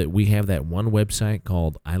 I know that we have that one website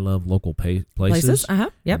called I Love Local Places.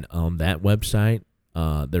 Yep. And on that website,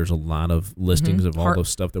 there's a lot of listings of all the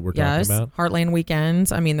stuff that we're talking about. Heartland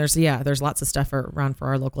weekends. There's lots of stuff around for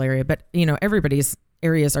our local area, but everybody's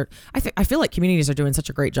areas are, I feel like communities are doing such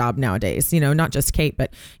a great job nowadays, not just Cape,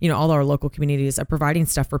 but, all our local communities are providing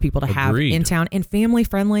stuff for people to have in town and family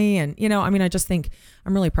friendly. And, I just think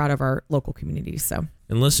I'm really proud of our local communities. So.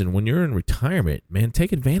 And listen, when you're in retirement, man,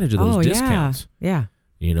 take advantage of those discounts. Yeah.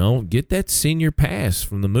 Get that senior pass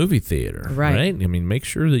from the movie theater. Right. I mean, make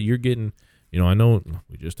sure that you're getting, I know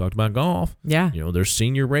we just talked about golf. Yeah. There's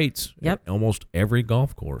senior rates at almost every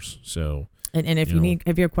golf course. So. And if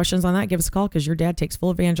if you have questions on that, give us a call because your dad takes full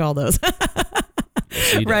advantage of all those.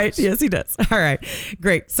 Yes, right. Yes, he does. All right.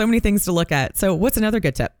 Great. So many things to look at. So what's another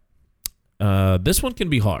good tip? This one can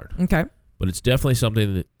be hard. Okay. But it's definitely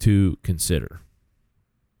something to consider.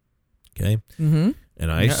 Okay. Mm-hmm.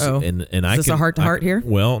 And I Is this a heart-to-heart here?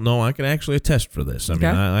 Well, no, I can actually attest for this. I mean,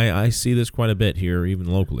 I see this quite a bit here, even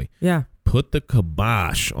locally. Yeah. Put the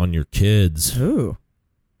kibosh on your kids. Ooh.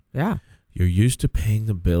 Yeah. You're used to paying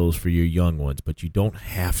the bills for your young ones, but you don't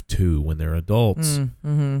have to when they're adults.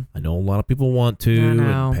 Mm-hmm. I know a lot of people want to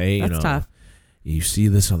and pay. That's tough. You see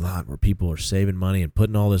this a lot where people are saving money and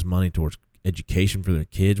putting all this money towards education for their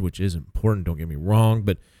kids, which is important, don't get me wrong,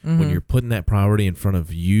 but when you're putting that priority in front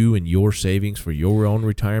of you and your savings for your own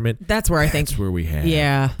retirement, that's where we have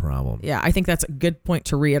a problem. Yeah, I think that's a good point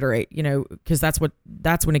to reiterate, because that's when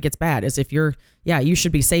it gets bad, is if you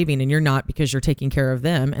should be saving and you're not because you're taking care of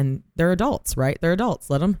them, and they're adults, right? They're adults.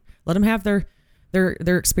 Let them have their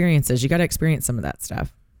experiences. You got to experience some of that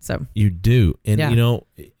stuff. So you do. And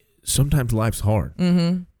sometimes life's hard.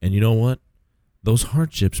 Mm-hmm. And you know what? Those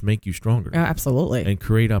hardships make you stronger. Absolutely. And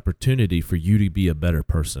create opportunity for you to be a better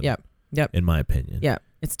person. Yep. In my opinion. Yeah.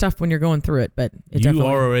 It's tough when you're going through it, but you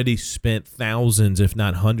already spent thousands, if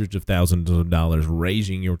not hundreds of thousands of dollars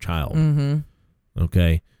raising your child. Mm-hmm.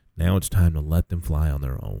 Okay. Now it's time to let them fly on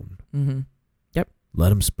their own. Mm-hmm. Yep. Let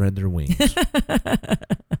them spread their wings.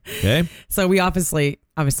 Okay. So we obviously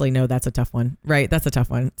know that's a tough one, right? That's a tough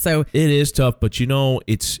one. So it is tough, but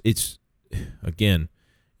it's again,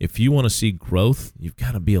 if you want to see growth, you've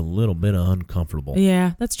got to be a little bit uncomfortable.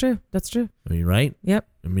 Yeah, that's true. I mean, right? Yep.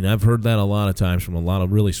 I mean, I've heard that a lot of times from a lot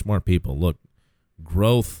of really smart people. Look,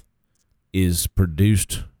 growth is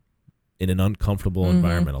produced in an uncomfortable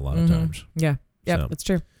environment a lot of times. Yeah. Yep, that's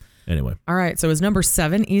true. Anyway. All right. So is number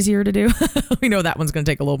 7 easier to do? We know that one's going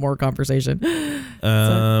to take a little more conversation.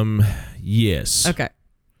 Yes. Okay.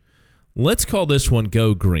 Let's call this one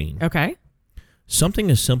Go Green. Okay. Something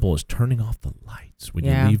as simple as turning off the lights when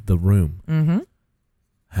you leave the room. Mm-hmm.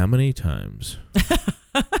 How many times?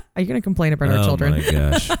 Are you going to complain about our children? Oh, my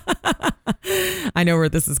gosh. I know where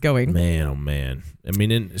this is going. Man, oh, man. I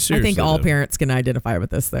mean, seriously. I think all parents can identify with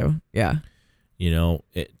this, though. Yeah.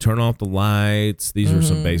 Turn off the lights. These are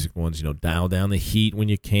some basic ones. Dial down the heat when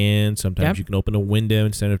you can. Sometimes you can open a window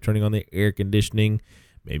instead of turning on the air conditioning.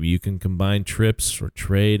 Maybe you can combine trips or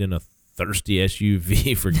trade in a thirsty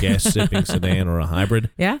SUV for gas-sipping sedan or a hybrid.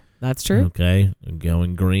 Yeah, that's true. Okay.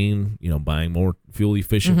 Going green, buying more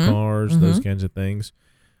fuel-efficient cars, those kinds of things.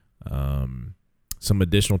 Some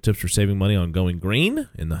additional tips for saving money on going green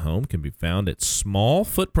in the home can be found at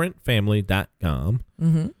smallfootprintfamily.com.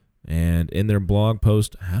 Mm-hmm. And in their blog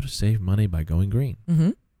post, How to Save Money by Going Green.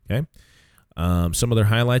 Mm-hmm. Okay. Some of their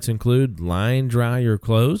highlights include line dry your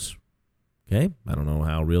clothes. Okay. I don't know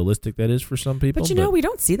how realistic that is for some people. But we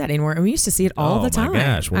don't see that anymore. And we used to see it all the time. Oh, my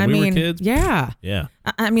gosh. When we were kids? Yeah. Yeah.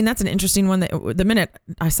 I mean, that's an interesting one. That the minute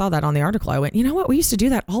I saw that on the article, I went, you know what? We used to do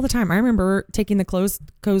that all the time. I remember taking the clothes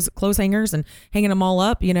hangers and hanging them all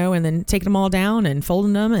up, and then taking them all down and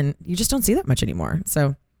folding them. And you just don't see that much anymore.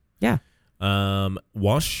 So, yeah.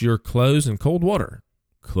 Wash your clothes in cold water.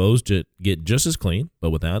 Clothes get just as clean, but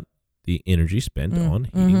without the energy spent on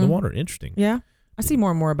heating the water. Interesting. Yeah. I see more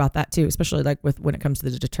and more about that too, especially like when it comes to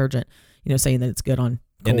the detergent, saying that it's good on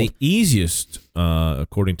cold. And the easiest,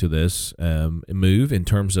 according to this move in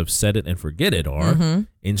terms of set it and forget it are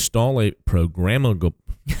install a programmable.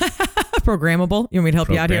 Programmable. You want me to help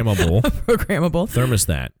you out here? Programmable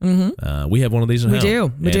thermostat. Mm-hmm. We have one of these at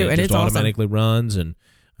home. We do. And it just automatically runs. And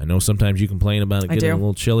I know sometimes you complain about it getting a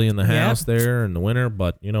little chilly in the house there in the winter,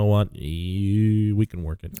 but you know what? We can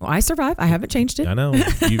work it. Well, I survive. I haven't changed it. I know.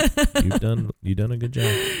 You've done a good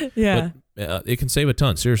job. Yeah. But it can save a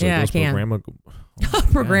ton. Seriously. Yeah, those it can.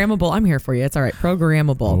 Programmable. I'm here for you. It's all right.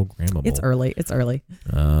 Programmable. It's early.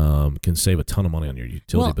 Can save a ton of money on your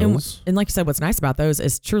utility bills. And like you said, what's nice about those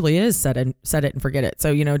is truly is set it and forget it.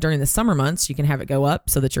 So, during the summer months, you can have it go up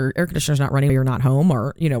so that your air conditioner's not running when you're not home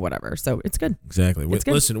or, whatever. So it's good. Exactly.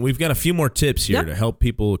 Listen, we've got a few more tips here to help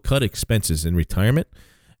people cut expenses in retirement.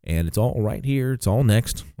 And it's all right here. It's all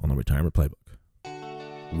next on the Retirement Playbook.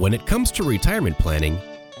 When it comes to retirement planning,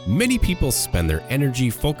 many people spend their energy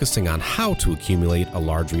focusing on how to accumulate a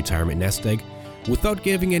large retirement nest egg without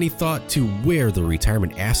giving any thought to where the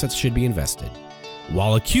retirement assets should be invested.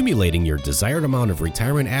 While accumulating your desired amount of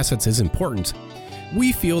retirement assets is important,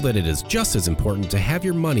 we feel that it is just as important to have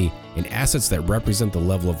your money in assets that represent the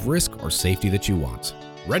level of risk or safety that you want.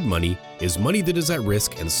 Red money is money that is at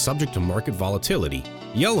risk and subject to market volatility.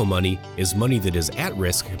 Yellow money is money that is at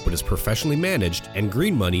risk but is professionally managed, and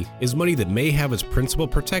green money is money that may have its principal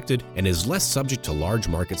protected and is less subject to large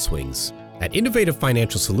market swings. At Innovative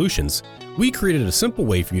Financial Solutions, we created a simple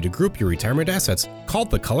way for you to group your retirement assets called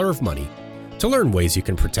the Color of Money. To learn ways you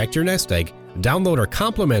can protect your nest egg, download our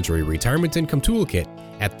complimentary Retirement Income Toolkit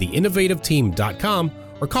at theinnovativeteam.com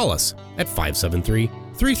or call us at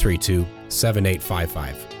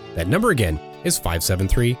 573-332-7855. That number again is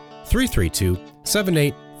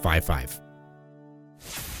 573-332-7855.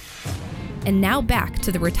 And now back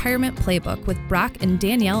to the Retirement Playbook with Brock and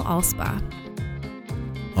Danielle Alspa.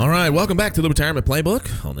 All right, welcome back to the Retirement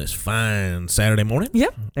Playbook on this fine Saturday morning.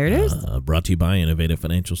 Yep, there it is. Brought to you by Innovative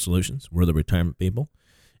Financial Solutions. We're the retirement people.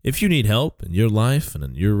 If you need help in your life and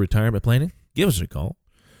in your retirement planning, give us a call,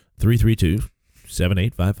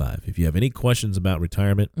 332-7855. If you have any questions about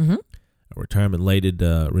retirement or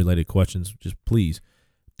retirement-related questions, just please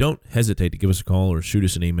don't hesitate to give us a call or shoot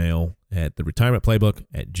us an email at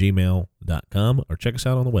theretirementplaybook@gmail.com or check us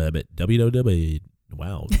out on the web at www.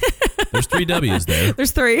 Wow. There's 3 W's there.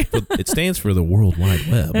 There's 3. It stands for the World Wide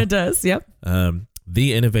Web. It does, yep.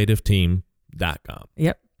 Theinnovativeteam.com.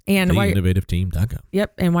 Yep. And theinnovativeteam.com.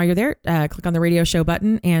 Yep. And while you're there, click on the radio show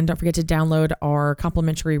button and don't forget to download our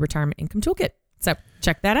complimentary Retirement Income Toolkit. So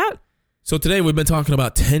check that out. So today we've been talking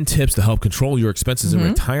about 10 tips to help control your expenses in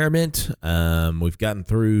retirement. We've gotten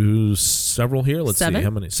through several here. Let's see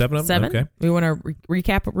how many. 7 of them? 7. Okay. We want to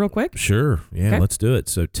recap it real quick? Sure. Yeah, Okay. Let's do it.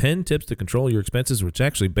 So 10 tips to control your expenses, which is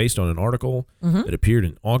actually based on an article that appeared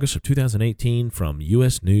in August of 2018 from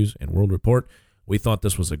U.S. News and World Report. We thought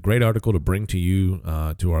this was a great article to bring to you,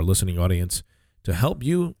 to our listening audience, to help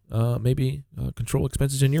you maybe control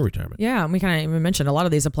expenses in your retirement. Yeah, and we kind of even mentioned a lot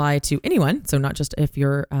of these apply to anyone, so not just if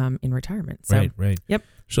you're in retirement. So, Right. Yep.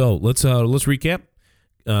 So let's recap.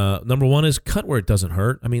 Number 1 is cut where it doesn't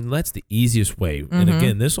hurt. I mean, that's the easiest way. And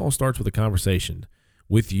again, this all starts with a conversation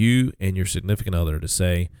with you and your significant other to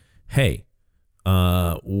say, hey,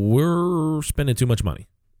 we're spending too much money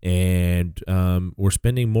and we're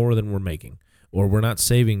spending more than we're making, or we're not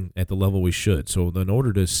saving at the level we should. So in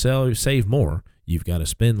order to save more, you've got to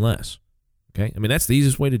spend less. Okay. I mean, that's the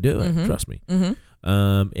easiest way to do it. Trust me.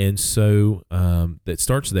 And so that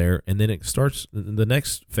starts there. And then it starts, the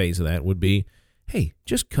next phase of that would be, hey,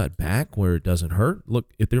 just cut back where it doesn't hurt.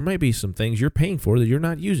 Look, if there may be some things you're paying for that you're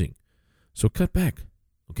not using, so cut back.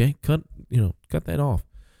 Okay. Cut that off.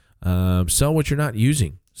 Sell what you're not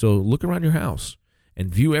using. So look around your house and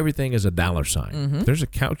view everything as a dollar sign. If there's a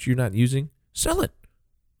couch you're not using, sell it.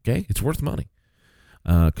 Okay. It's worth money.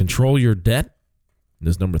 Control your debt.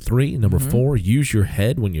 That's number 3. Number 4, use your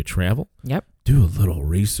head when you travel. Yep. Do a little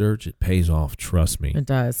research. It pays off. Trust me. It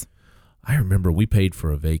does. I remember we paid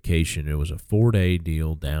for a vacation. It was a 4-day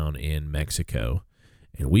deal down in Mexico.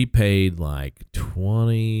 And we paid like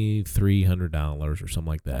 $2,300 or something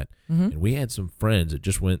like that. And we had some friends that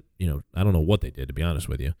just went, I don't know what they did, to be honest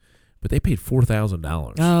with you, but they paid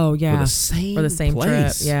 $4,000. Oh, yeah. For the same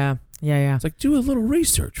place. Trip. Yeah. It's like, do a little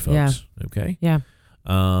research, folks. Yeah. Okay? Yeah.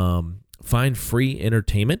 Find free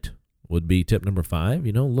entertainment would be tip number 5.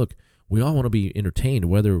 Look, we all want to be entertained,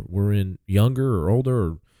 whether we're in younger or older,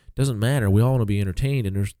 or doesn't matter. We all want to be entertained,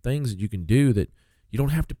 and there's things that you can do that you don't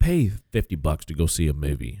have to pay $50 to go see a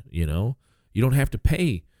movie. You don't have to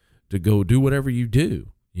pay to go do whatever you do.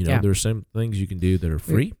 There's some things you can do that are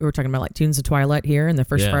free. We were talking about like Tunes of Twilight here and the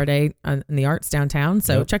first Friday in the Arts downtown.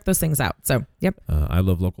 So check those things out. So, yep. I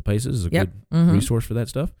Love Local Places is a good resource for that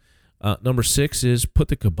stuff. Number 6 is put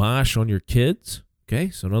the kibosh on your kids. Okay.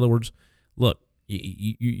 So in other words, look,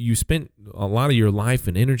 you spent a lot of your life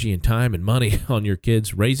and energy and time and money on your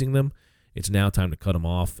kids, raising them. It's now time to cut them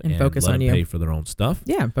off and focus let on them you. pay for their own stuff.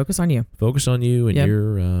 Yeah. Focus on you. Focus on you and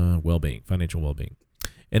your well-being, financial well-being.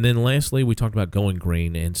 And then lastly, we talked about going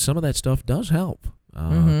green, and some of that stuff does help.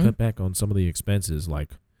 Cut back on some of the expenses, like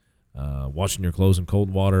washing your clothes in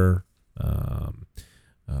cold water,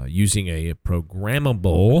 using a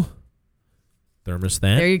programmable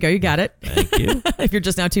thermostat. There you go. You got it. Thank you. If you're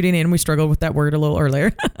just now tuning in, we struggled with that word a little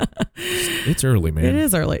earlier. It's early, man. It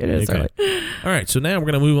is early. All right. So now we're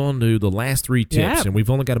going to move on to the last 3 tips, and we've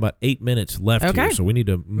only got about 8 minutes left here, so we need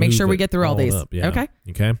to make sure we get through all these. Yeah. Okay.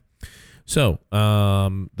 So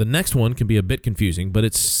the next one can be a bit confusing, but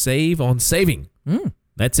it's save on saving.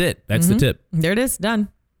 That's it. That's the tip. There it is. Done.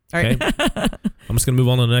 All right. I'm just going to move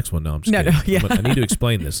on to the next one. No, I'm just kidding. Yeah. I need to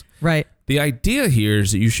explain this. Right. The idea here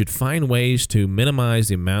is that you should find ways to minimize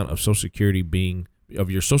the amount of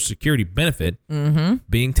your Social Security benefit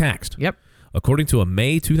being taxed. Yep. According to a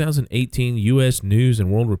May 2018 U.S. News and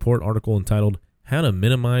World Report article entitled How to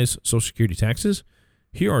Minimize Social Security Taxes,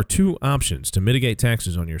 here are 2 options to mitigate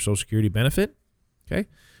taxes on your Social Security benefit. Okay.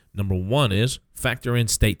 Number 1 is factor in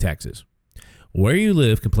state taxes. Where you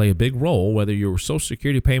live can play a big role whether your Social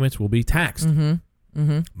Security payments will be taxed.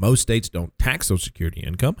 Most states don't tax Social Security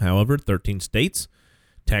income. However, 13 states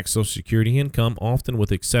tax Social Security income, often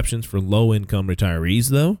with exceptions for low-income retirees,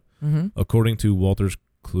 though, according to Walters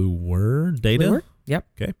Kluwer data. Kluwer? Yep.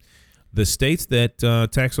 Okay. The states that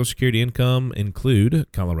tax Social Security income include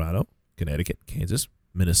Colorado, Connecticut, Kansas,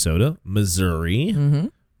 Minnesota, Missouri,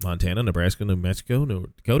 Montana, Nebraska, New Mexico,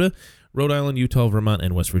 North Dakota, Rhode Island, Utah, Vermont,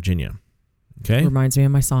 and West Virginia. Okay. Reminds me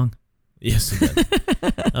of my song. Yes, it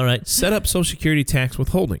does. All right. Set up Social Security tax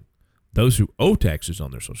withholding. Those who owe taxes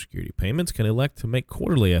on their Social Security payments can elect to make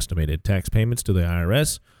quarterly estimated tax payments to the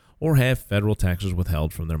IRS or have federal taxes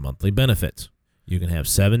withheld from their monthly benefits. You can have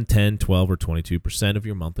 7, 10, 12, or 22% of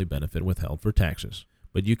your monthly benefit withheld for taxes,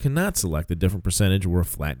 but you cannot select a different percentage or a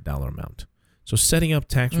flat dollar amount. So setting up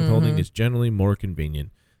tax withholding is generally more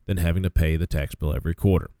convenient than having to pay the tax bill every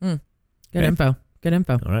quarter. Good info. Good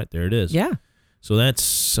info. All right, there it is. Yeah. So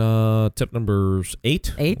that's tip number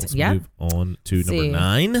 8. Let's move on to number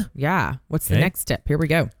 9. Yeah. What's the next tip? Here we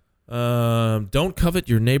go. Don't covet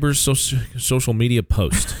your neighbor's social media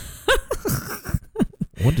post.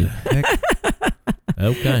 What the heck?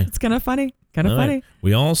 Okay. It's kind of funny. Kind of funny. Right.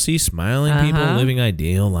 We all see smiling people living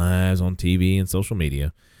ideal lives on TV and social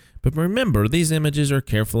media. But remember, these images are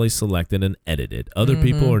carefully selected and edited. Other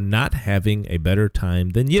people are not having a better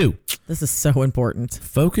time than you. This is so important.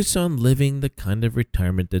 Focus on living the kind of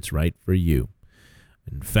retirement that's right for you.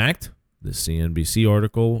 In fact, the CNBC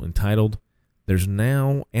article entitled, There's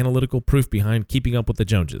Now Analytical Proof Behind Keeping Up with the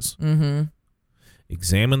Joneses.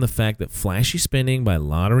 Examine the fact that flashy spending by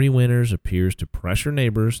lottery winners appears to pressure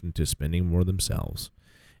neighbors into spending more themselves.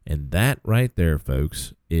 And that right there,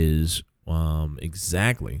 folks, is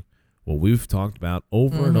exactly what we've talked about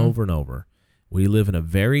over and over and over. We live in a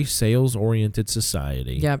very sales-oriented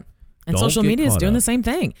society. Yep. And social media is doing the same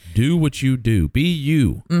thing. Do what you do. Be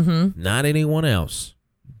you, not anyone else.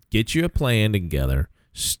 Get you a plan together.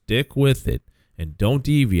 Stick with it. And don't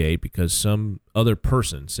deviate because some other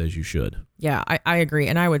person says you should. Yeah, I agree.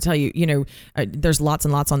 And I would tell you, there's lots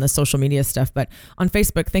and lots on this social media stuff. But on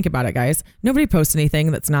Facebook, think about it, guys. Nobody posts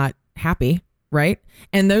anything that's not happy, right?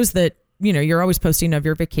 And those that, you're always posting of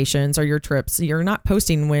your vacations or your trips. You're not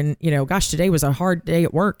posting when, gosh, today was a hard day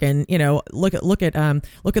at work, and look at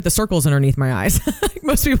the circles underneath my eyes.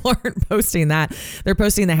 Most people aren't posting that. They're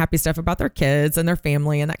posting the happy stuff about their kids and their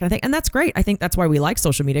family and that kind of thing. And that's great. I think that's why we like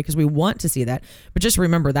social media, because we want to see that. But just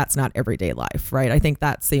remember, that's not everyday life, right? I think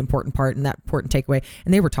that's the important part and that important takeaway.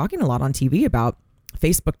 And they were talking a lot on TV about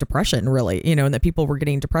Facebook depression, really, and that people were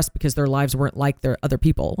getting depressed because their lives weren't like their other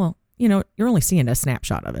people. Well, you're only seeing a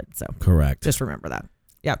snapshot of it. So correct. Just remember that.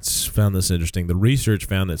 Yeah. Found this interesting. The research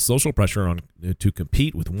found that social pressure to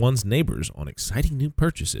compete with one's neighbors on exciting new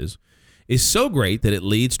purchases is so great that it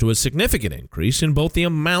leads to a significant increase in both the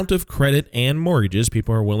amount of credit and mortgages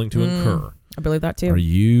people are willing to incur. I believe that too. Are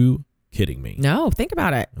you kidding me? No, think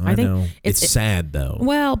about it. I think it's sad though.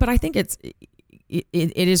 Well, but I think it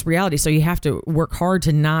is reality. So you have to work hard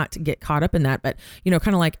to not get caught up in that. But, kind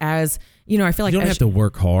of like I feel like you don't have to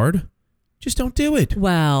work hard. Just don't do it.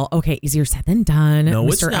 Well, okay, easier said than done. No,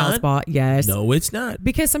 Mr. it's not. Alsbaugh, yes. No, it's not.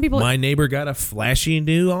 Because some people... My neighbor got a flashy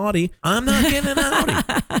new Audi. I'm not getting an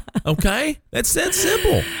Audi. Okay? That's that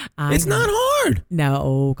simple. It's not hard.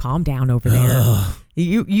 No, calm down over there.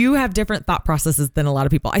 You have different thought processes than a lot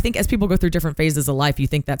of people. I think as people go through different phases of life, you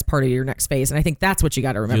think that's part of your next phase. And I think that's what you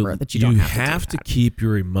got to remember, that you don't have to keep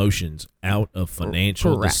your emotions out of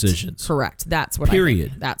financial decisions. Correct. That's what Period. I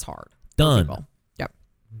think. That's hard. Done. Yep.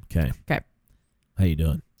 Okay. How you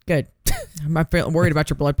doing? Good. I'm worried about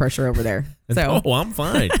your blood pressure over there. So I'm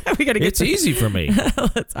fine. We got to get It's easy for me.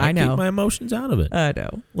 I know. Keep my emotions out of it. I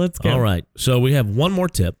know. Let's go. All right. So we have one more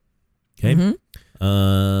tip. Okay.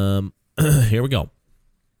 Here we go.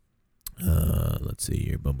 Let's see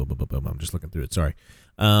here. Boom, boom, boom, boom, boom. I'm just looking through it. Sorry.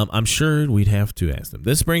 I'm sure we'd have to ask them.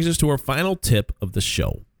 This brings us to our final tip of the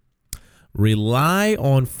show. Rely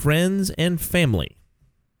on friends and family.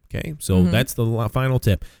 Okay. So that's the final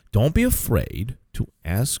tip. Don't be afraid to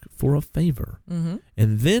ask for a favor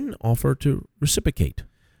and then offer to reciprocate.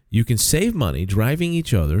 You can save money driving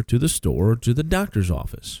each other to the store or to the doctor's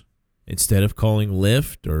office instead of calling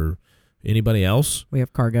Lyft or anybody else. We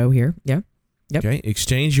have cargo here. Yeah. Yep. Okay.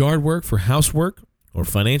 Exchange yard work for housework or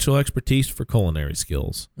financial expertise for culinary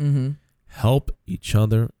skills. Help each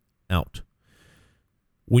other out.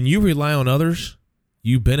 When you rely on others,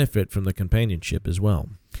 you benefit from the companionship as well.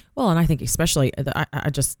 Well, and I think especially, I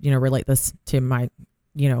just, relate this to my,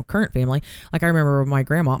 current family. Like I remember my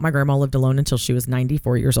grandma lived alone until she was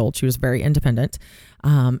 94 years old. She was very independent,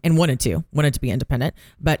 and wanted to be independent,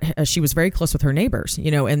 but she was very close with her neighbors,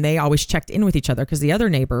 and they always checked in with each other because the other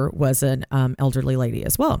neighbor was an elderly lady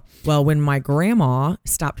as well. Well, when my grandma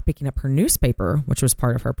stopped picking up her newspaper, which was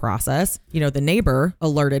part of her process, the neighbor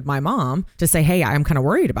alerted my mom to say, hey, I'm kind of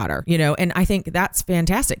worried about her, and I think that's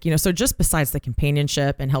fantastic. So just besides the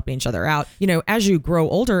companionship and helping each other out, as you grow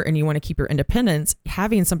older and you want to keep your independence,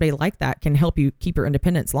 having somebody like that can help you keep your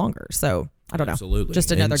independence longer. So I don't know. Absolutely.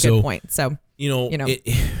 Just another good point. So,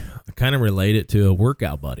 I kind of relate it to a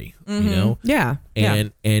workout buddy, Yeah.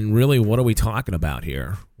 And really, what are we talking about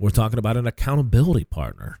here? We're talking about an accountability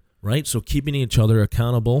partner, right? So keeping each other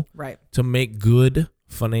accountable, right, to make good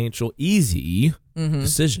financial, easy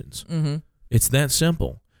decisions. It's that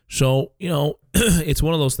simple. So, it's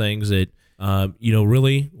one of those things that,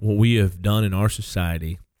 really what we have done in our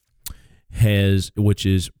society which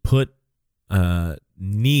is put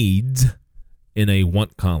needs in a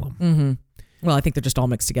want column. Well, I think they're just all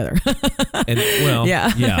mixed together.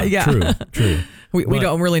 True. We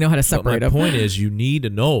don't really know how to separate them. My point is, you need to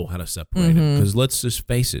know how to separate them, because let's just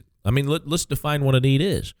face it. I mean, let's define what a need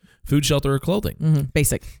is: food, shelter, or clothing.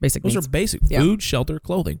 Basic Those needs. are basic. Food, shelter,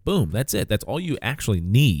 clothing. Boom. That's it. That's all you actually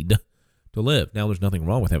need to live. Now, there's nothing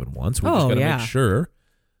wrong with having wants. We just got to make sure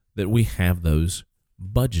that we have those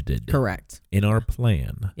budgeted. Correct. In our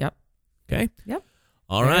plan. Yep. Okay? Yep.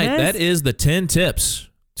 All right. That is the 10 tips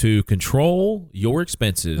to control your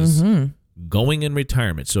expenses going in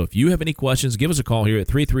retirement. So if you have any questions, give us a call here at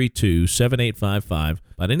 332-7855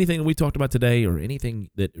 about anything that we talked about today or anything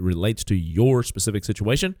that relates to your specific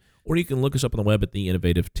situation, or you can look us up on the web at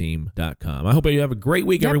theinnovativeteam.com. I hope you have a great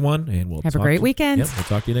week, everyone, and we'll have a great weekend. We'll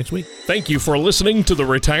talk to you next week. Thank you for listening to the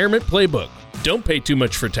Retirement Playbook. Don't pay too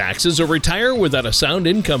much for taxes or retire without a sound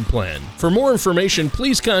income plan. For more information,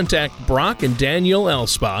 please contact Brock and Danielle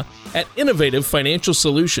Elspa at Innovative Financial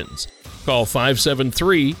Solutions. Call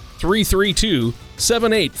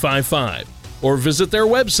 573-332-7855 or visit their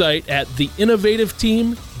website at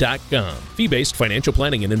theinnovativeteam.com. Fee-based financial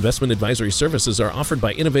planning and investment advisory services are offered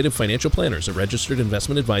by Innovative Financial Planners, a registered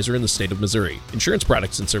investment advisor in the state of Missouri. Insurance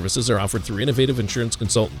products and services are offered through Innovative Insurance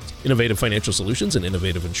Consultants. Innovative Financial Solutions and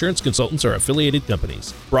Innovative Insurance Consultants are affiliated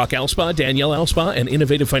companies. Brock Elspa, Danielle Elspa, and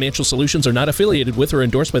Innovative Financial Solutions are not affiliated with or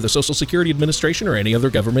endorsed by the Social Security Administration or any other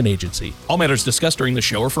government agency. All matters discussed during the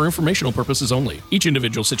show are for informational purposes only. Each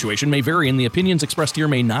individual situation may vary, and the opinions expressed here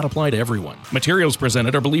may not apply to everyone. Materials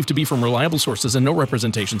presented are believed to be from reliable sources, and no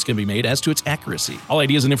representations can be made as to its accuracy. All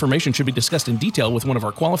ideas and information should be discussed in detail with one of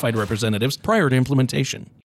our qualified representatives prior to implementation.